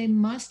 and they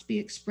must be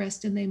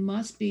expressed and they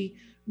must be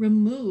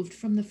removed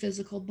from the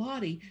physical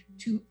body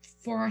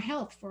for our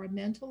health, for our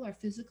mental, our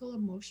physical,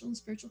 emotional, and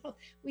spiritual health.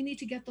 We need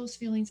to get those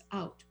feelings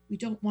out. We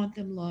don't want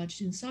them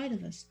lodged inside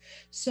of us.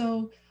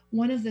 So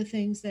one of the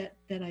things that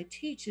I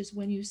teach is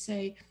when you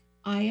say,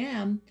 I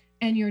am,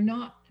 and you're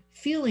not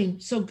feeling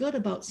so good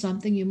about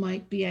something, you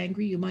might be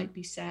angry, you might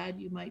be sad,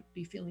 you might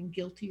be feeling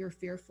guilty or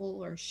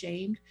fearful or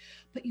ashamed,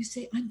 but you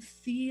say, I'm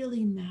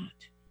feeling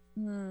that.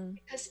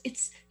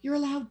 Because you're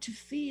allowed to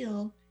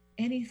feel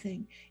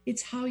anything.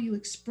 It's how you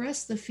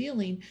express the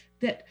feeling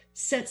that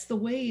sets the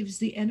waves,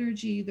 the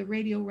energy, the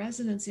radio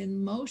resonance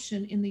in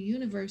motion in the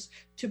universe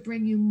to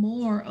bring you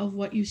more of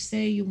what you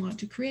say you want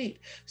to create.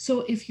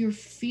 So if you're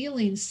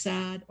feeling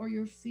sad, or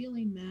you're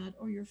feeling mad,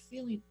 or you're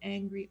feeling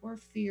angry, or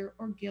fear,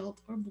 or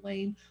guilt, or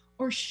blame,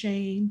 or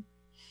shame,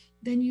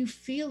 then you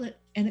feel it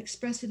and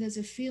express it as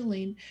a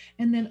feeling,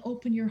 and then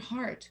open your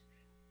heart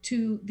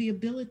to the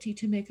ability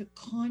to make a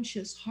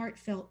conscious,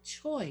 heartfelt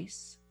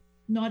choice,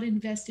 not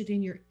invested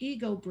in your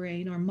ego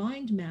brain or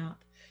mind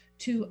map,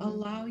 to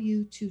allow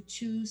you to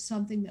choose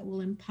something that will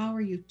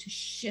empower you to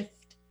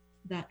shift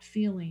that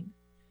feeling.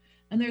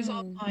 And there's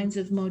all kinds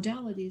of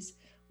modalities.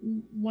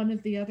 One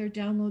of the other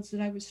downloads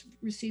that I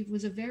received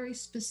was a very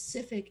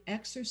specific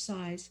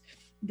exercise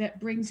that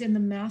brings in the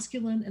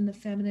masculine and the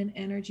feminine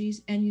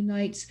energies and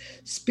unites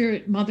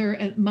spirit mother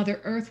and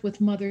Mother Earth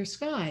with Mother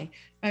Sky.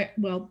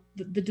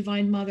 The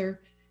Divine Mother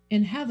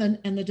in heaven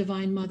and the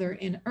Divine Mother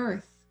in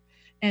earth.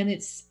 And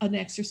it's an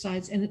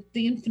exercise, and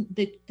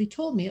they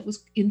told me it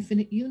was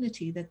infinite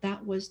unity,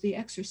 that was the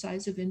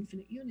exercise of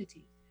infinite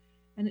unity.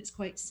 And it's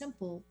quite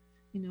simple.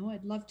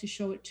 I'd love to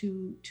show it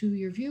to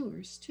your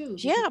viewers too.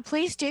 Yeah,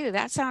 please do.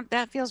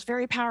 That feels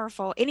very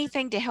powerful.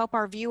 Anything to help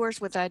our viewers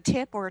with a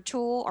tip or a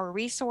tool or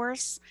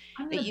resource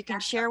that you can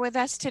share with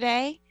us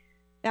today,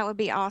 that would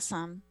be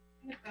awesome.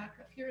 I'm going to back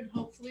up here, and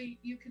hopefully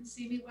you can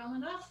see me well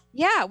enough.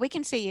 Yeah, we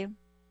can see you.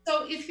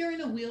 So if you're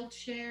in a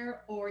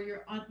wheelchair, or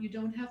you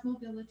don't have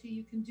mobility,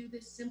 you can do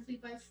this simply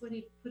by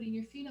putting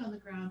your feet on the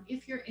ground.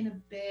 If you're in a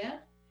bed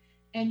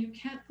and you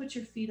can't put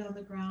your feet on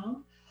the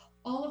ground,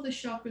 all of the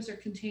chakras are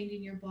contained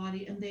in your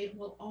body, and they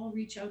will all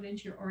reach out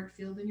into your auric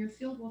field, and your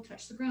field will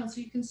touch the ground. So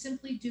you can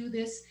simply do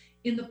this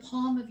in the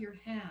palm of your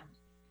hand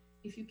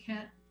if you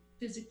can't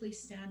physically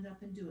stand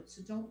up and do it.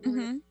 So don't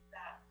worry about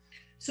that.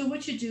 So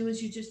what you do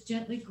is you just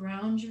gently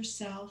ground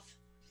yourself,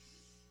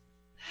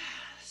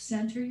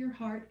 center your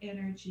heart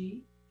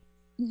energy.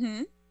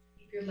 Keep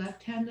your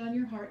left hand on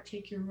your heart,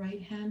 take your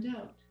right hand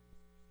out.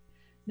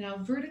 Now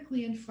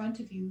vertically in front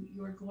of you,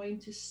 you're going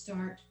to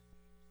start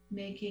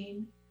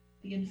making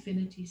the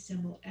infinity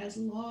symbol as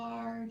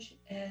large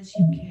as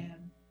you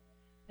can,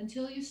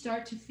 until you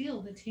start to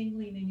feel the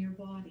tingling in your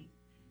body.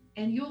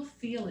 And you'll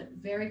feel it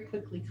very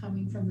quickly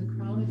coming from the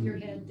crown of your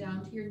head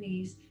down to your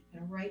knees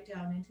and right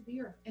down into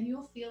the earth. And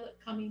you'll feel it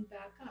coming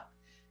back up.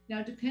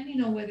 Now,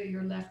 depending on whether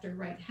you're left or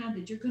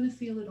right-handed, you're going to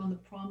feel it on the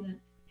prominent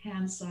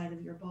hand side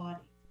of your body.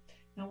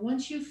 Now,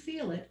 once you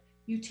feel it,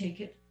 you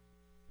take it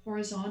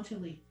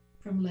horizontally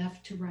from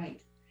left to right.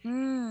 You're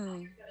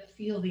going to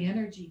feel the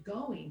energy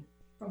going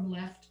from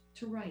left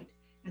to right.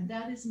 And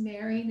that is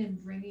marrying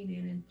and bringing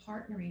in and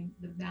partnering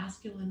the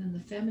masculine and the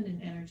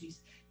feminine energies.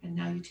 And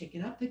now you take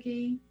it up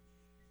again,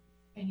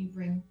 and you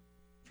bring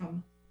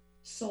from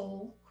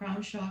soul,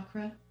 crown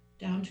chakra,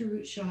 down to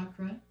root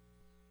chakra,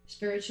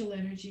 spiritual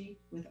energy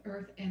with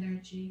earth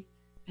energy,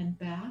 and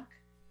back,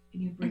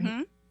 and you bring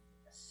it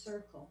a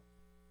circle,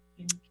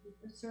 and you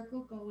keep the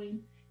circle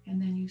going,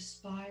 and then you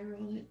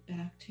spiral it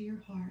back to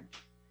your heart.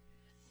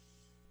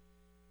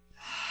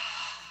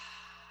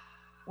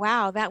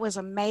 Wow, that was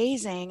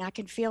amazing. I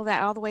can feel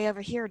that all the way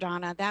over here,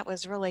 Donna. That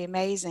was really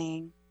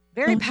amazing.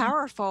 Very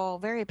powerful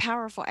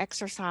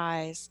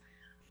exercise.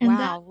 And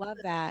wow, love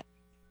that.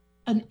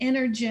 An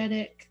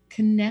energetic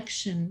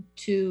connection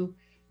to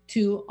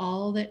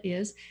all that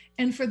is.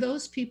 And for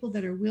those people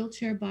that are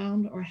wheelchair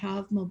bound or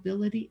have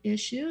mobility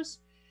issues,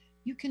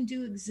 you can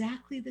do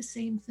exactly the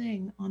same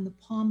thing on the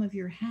palm of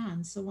your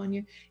hand. So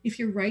if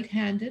you're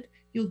right-handed,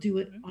 you'll do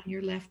it on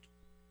your left.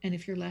 And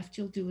if you're left,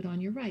 you'll do it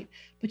on your right.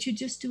 But you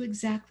just do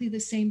exactly the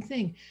same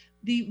thing.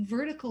 The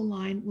vertical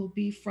line will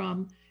be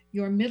from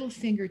your middle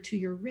finger to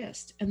your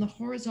wrist, and the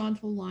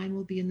horizontal line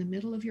will be in the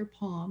middle of your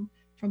palm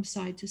from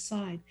side to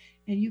side.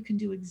 And you can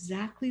do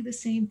exactly the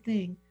same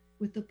thing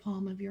with the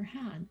palm of your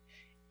hand.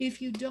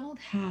 If you don't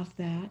have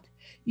that,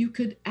 you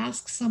could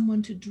ask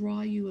someone to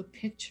draw you a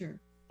picture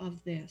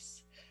of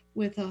this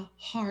with a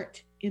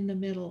heart in the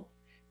middle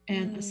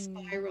and a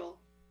spiral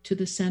to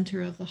the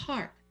center of the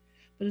heart.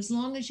 But as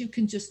long as you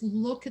can just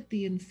look at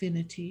the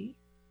infinity,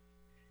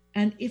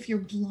 and if you're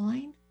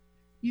blind,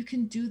 you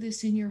can do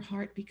this in your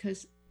heart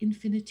because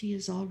infinity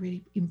is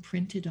already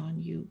imprinted on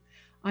you.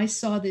 I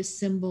saw this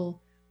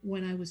symbol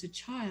when I was a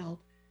child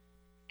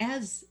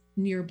as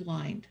near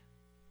blind.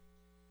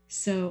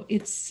 So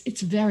it's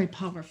very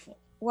powerful.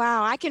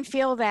 Wow, I can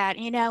feel that,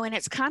 and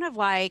it's kind of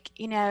like,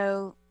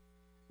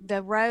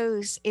 the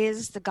rose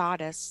is the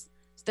goddess.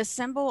 The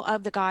symbol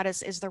of the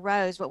goddess is the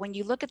rose, but when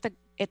you look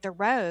at the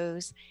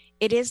rose,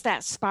 it is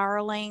that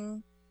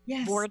spiraling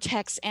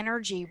vortex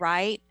energy,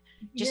 right?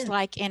 Just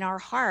like in our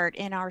heart,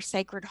 in our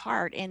sacred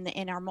heart,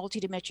 in our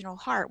multidimensional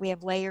heart, we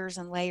have layers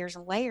and layers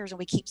and layers, and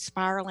we keep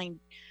spiraling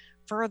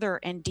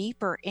further and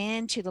deeper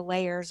into the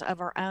layers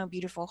of our own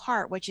beautiful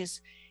heart, which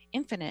is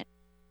infinite.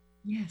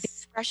 Yes. The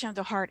expression of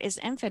the heart is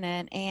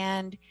infinite,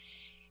 and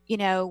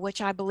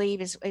which I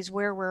believe is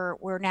where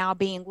we're now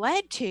being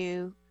led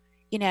to,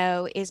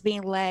 is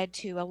being led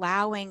to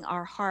allowing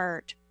our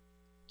heart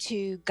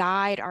to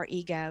guide our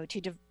ego,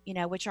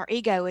 which our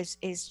ego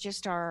is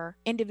just our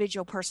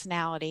individual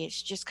personality.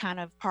 It's just kind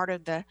of part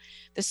of the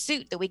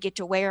suit that we get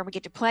to wear and we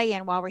get to play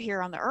in while we're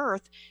here on the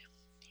earth.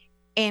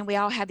 And we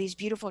all have these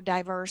beautiful,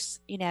 diverse,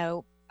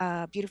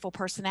 beautiful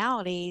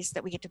personalities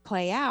that we get to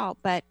play out.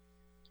 But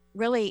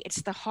really,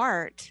 it's the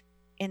heart,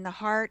 in the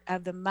heart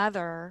of the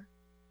mother,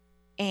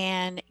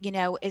 and,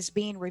 is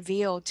being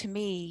revealed to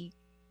me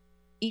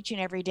each and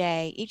every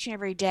day. Each and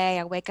every day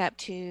I wake up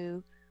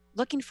to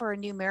looking for a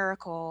new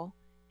miracle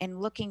and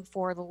looking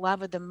for the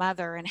love of the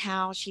mother and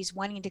how she's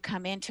wanting to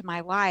come into my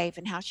life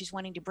and how she's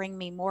wanting to bring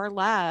me more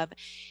love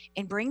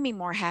and bring me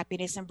more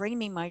happiness and bring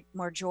me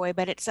more joy.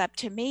 But it's up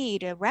to me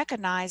to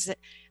recognize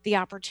the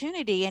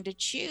opportunity and to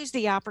choose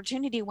the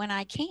opportunity when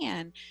I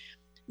can.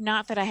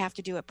 Not that I have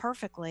to do it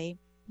perfectly,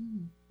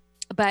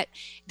 but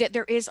that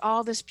there is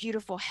all this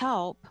beautiful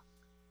help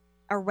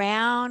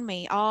around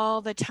me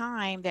all the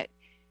time that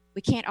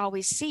we can't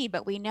always see,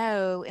 but we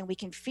know and we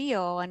can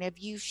feel. And if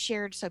you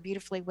shared so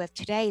beautifully with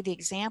today, the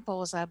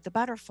examples of the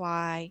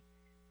butterfly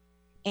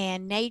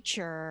and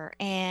nature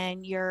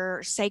and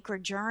your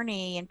sacred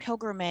journey and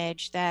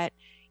pilgrimage that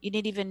you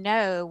didn't even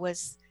know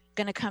was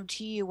going to come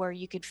to you, where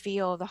you could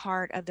feel the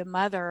heart of the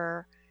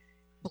mother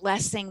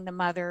blessing the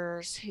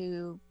mothers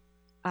who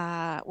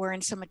were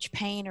in so much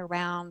pain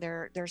around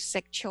their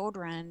sick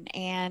children,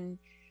 and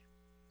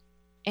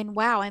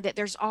wow, and that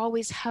there's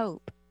always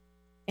hope.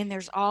 And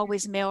there's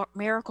always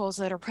miracles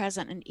that are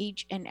present in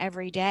each and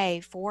every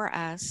day for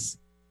us.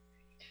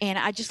 And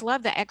I just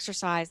love the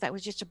exercise. That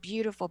was just a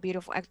beautiful,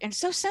 beautiful, and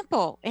so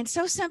simple,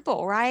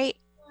 right?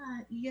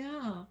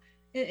 Yeah.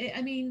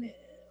 I mean,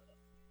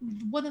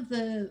 one of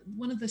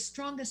the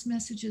strongest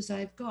messages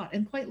I've got,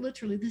 and quite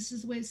literally, this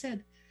is the way it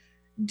said,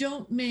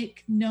 don't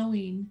make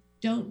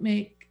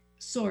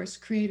source,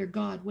 creator,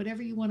 God,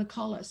 whatever you want to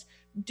call us,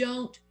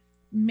 don't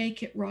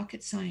make it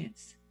rocket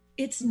science.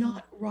 It's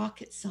not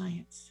rocket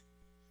science.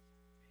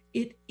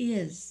 It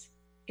is.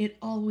 It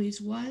always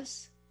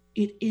was.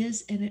 It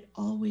is, and it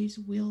always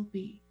will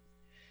be.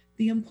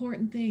 The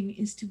important thing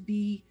is to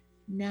be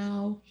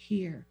now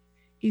here.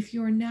 If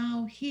you're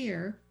now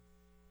here,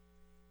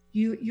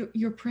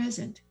 you're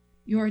present.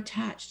 You're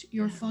attached.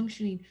 You're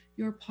functioning.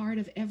 You're part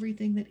of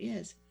everything that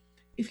is.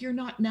 If you're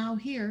not now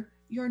here,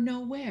 you're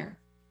nowhere.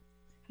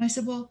 And I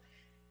said, well,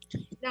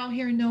 now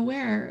here and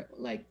nowhere,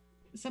 like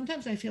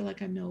sometimes I feel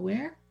like I'm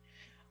nowhere.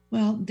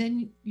 Well,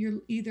 then you're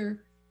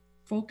either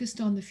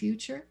focused on the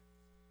future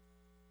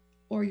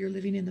or you're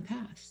living in the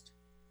past.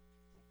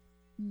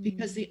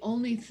 Because the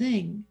only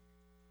thing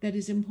that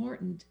is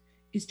important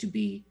is to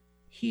be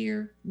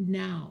here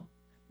now,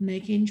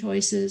 making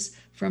choices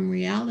from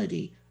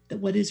reality, that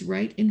what is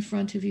right in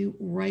front of you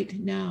right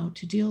now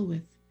to deal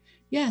with.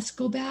 Yes,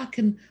 go back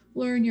and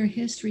learn your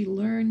history,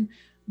 learn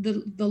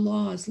the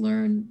laws,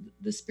 learn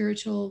the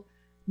spiritual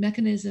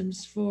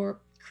mechanisms for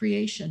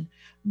creation.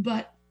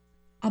 But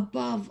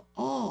above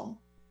all,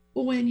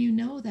 when you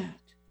know that,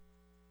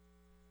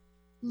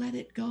 let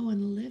it go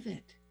and live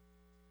it.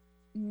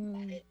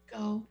 Let it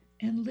go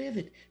and live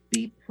it.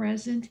 Be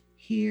present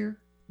here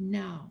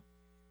now,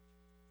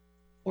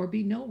 or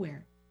be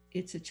nowhere.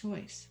 It's a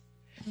choice.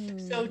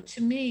 So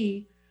to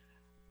me,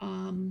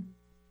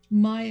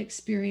 my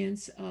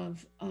experience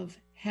of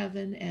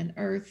heaven and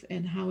earth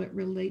and how it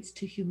relates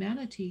to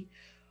humanity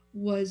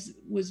was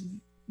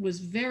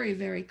very,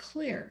 very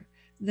clear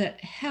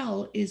that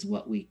hell is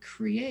what we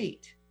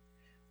create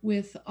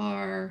with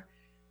our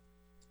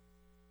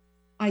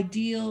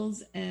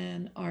ideals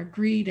and our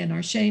greed and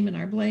our shame and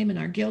our blame and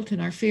our guilt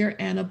and our fear,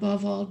 and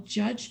above all,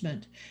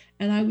 judgment.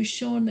 And I was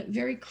shown that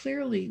very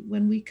clearly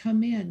when we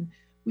come in,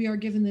 we are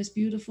given this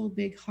beautiful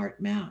big heart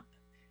map.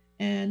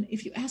 And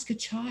if you ask a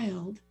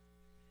child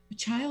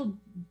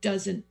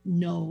doesn't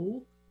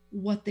know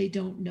what they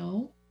don't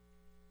know.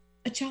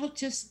 A child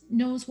just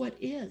knows what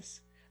is.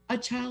 A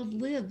child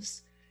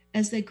lives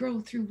as they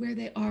grow through where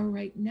they are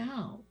right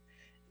now.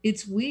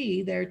 It's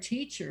we, their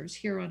teachers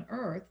here on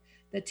earth,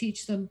 that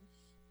teach them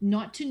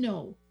not to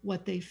know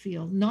what they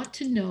feel, not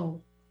to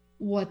know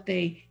what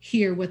they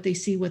hear, what they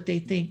see, what they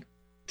think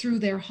through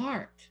their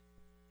heart.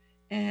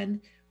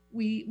 And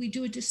we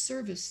do a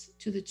disservice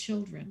to the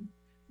children.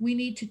 We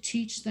need to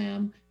teach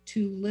them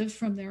to live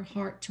from their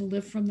heart, to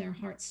live from their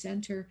heart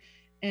center,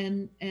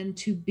 and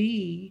to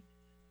be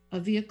a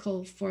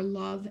vehicle for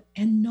love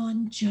and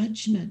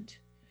non-judgment.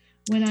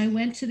 When I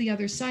went to the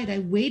other side, I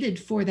waited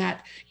for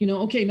that,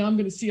 okay, now I'm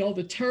going to see all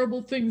the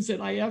terrible things that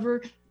I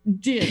ever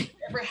did,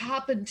 ever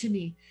happened to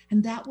me.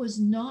 And that was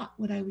not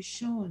what I was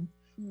shown.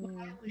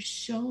 What I was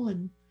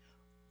shown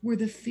were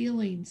the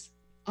feelings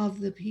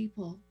of the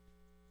people,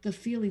 the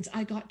feelings.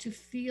 I got to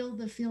feel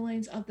the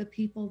feelings of the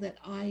people that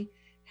I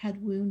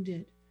had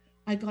wounded.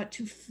 I got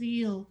to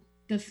feel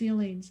the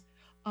feelings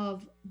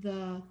of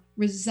the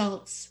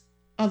results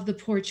of the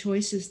poor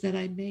choices that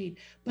I made.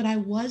 But I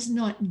was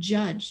not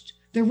judged.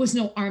 There was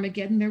no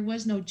Armageddon. There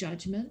was no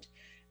judgment.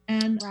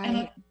 And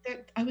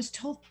I was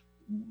told,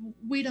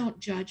 we don't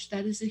judge.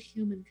 That is a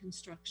human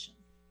construction.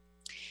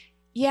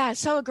 Yeah, I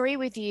so agree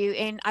with you.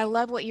 And I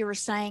love what you were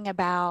saying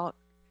about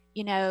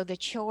the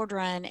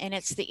children, and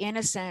it's the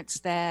innocence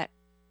that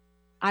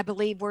I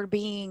believe we're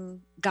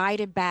being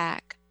guided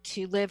back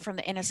to live from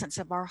the innocence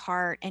of our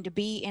heart and to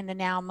be in the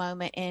now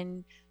moment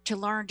and to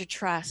learn to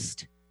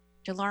trust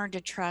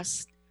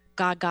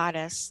God got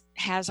us,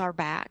 has our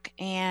back,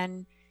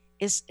 and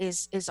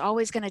is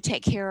always going to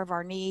take care of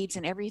our needs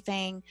and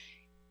everything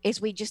as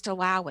we just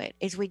allow it,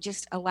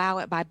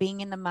 by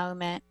being in the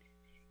moment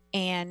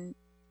and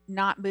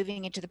not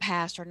moving into the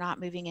past or not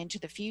moving into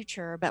the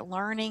future, but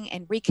learning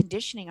and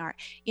reconditioning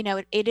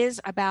it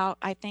is about,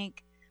 I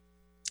think,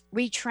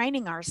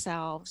 retraining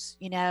ourselves,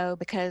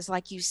 because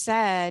like you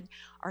said,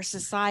 our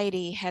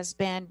society has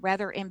been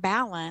rather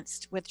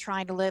imbalanced with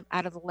trying to live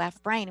out of the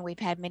left brain. And we've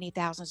had many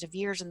thousands of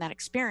years in that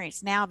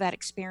experience. Now that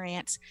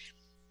experience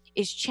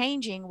is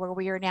changing, where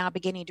we are now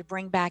beginning to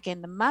bring back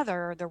in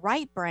the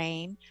right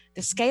brain,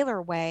 the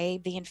scalar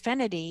wave, the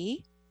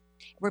infinity.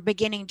 We're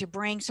beginning to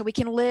bring, so we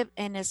can live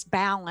in this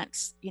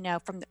balance,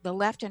 from the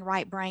left and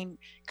right brain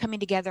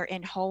coming together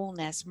in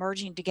wholeness,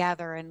 merging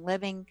together and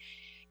living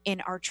in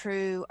our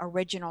true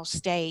original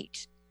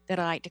state that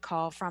I like to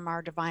call from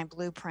our divine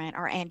blueprint,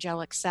 our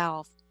angelic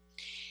self.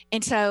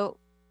 And so,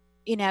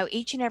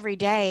 each and every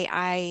day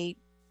I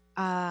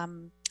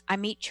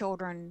meet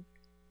children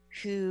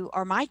who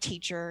are my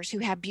teachers, who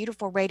have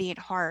beautiful, radiant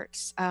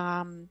hearts.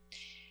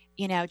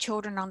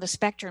 Children on the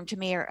spectrum to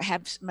me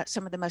have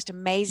some of the most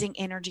amazing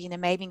energy and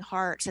amazing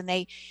hearts, and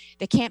they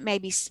can't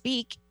maybe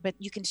speak, but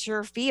you can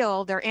sure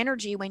feel their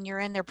energy when you're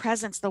in their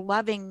presence, the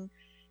loving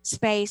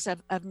space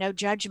of no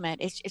judgment.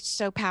 It's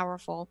so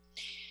powerful.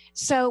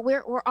 So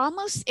we're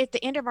almost at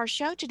the end of our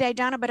show today,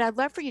 Donna, but I'd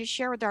love for you to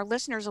share with our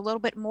listeners a little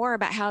bit more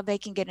about how they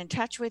can get in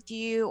touch with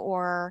you,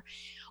 or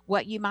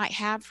what you might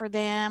have for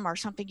them, or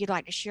something you'd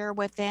like to share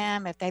with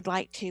them if they'd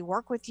like to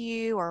work with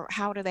you, or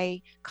how do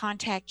they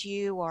contact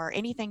you, or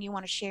anything you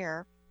want to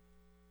share.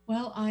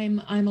 Well,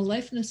 I'm a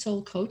life and a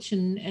soul coach,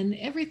 and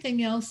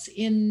everything else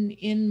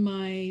in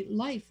my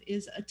life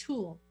is a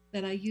tool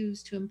that I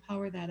use to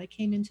empower that. I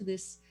came into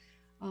this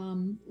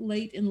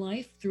late in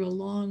life through a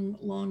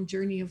long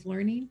journey of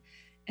learning,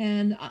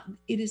 and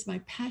it is my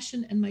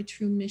passion and my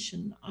true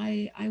mission.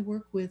 I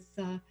work with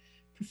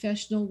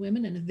professional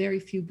women and a very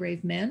few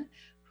brave men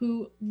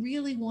who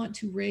really want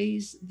to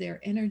raise their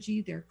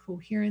energy, their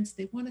coherence.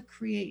 They want to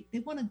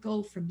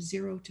go from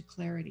zero to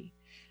clarity.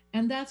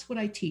 And that's what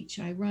I teach.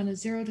 I run a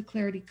Zero to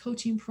Clarity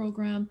coaching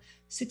program,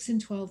 6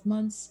 and 12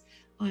 months.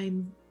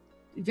 I'm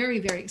very,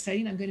 very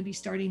exciting. I'm going to be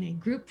starting a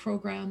group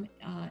program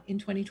in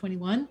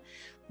 2021.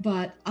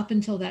 But up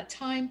until that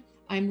time,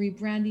 I'm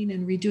rebranding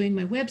and redoing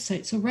my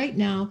website. So right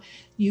now,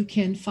 you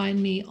can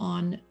find me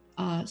on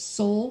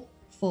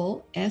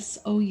Soulful,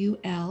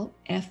 SOULFULL,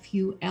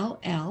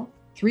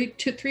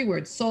 three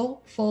words,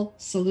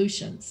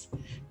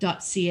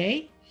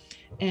 soulfulsolutions.ca,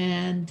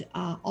 and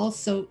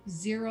also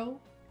 0,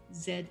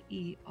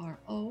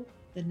 ZERO,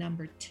 the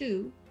number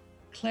 2,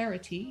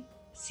 clarity,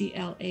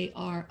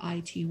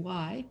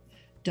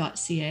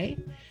 CLARITY.ca.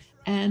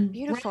 And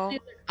beautiful.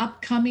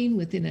 Upcoming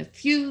within a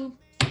few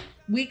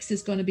weeks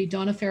is going to be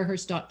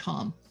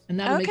donnafairhurst.com.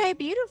 Okay,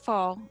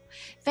 beautiful.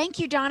 Thank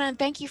you, Donna, and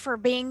thank you for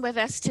being with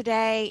us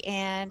today,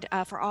 and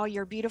for all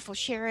your beautiful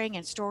sharing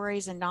and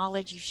stories and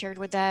knowledge you've shared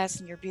with us,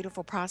 and your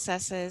beautiful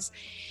processes.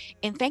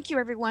 And thank you,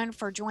 everyone,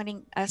 for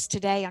joining us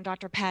today on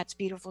Dr. Pat's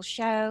beautiful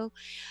show.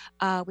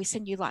 We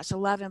send you lots of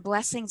love and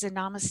blessings, and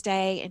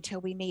namaste until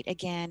we meet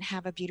again.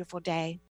 Have a beautiful day.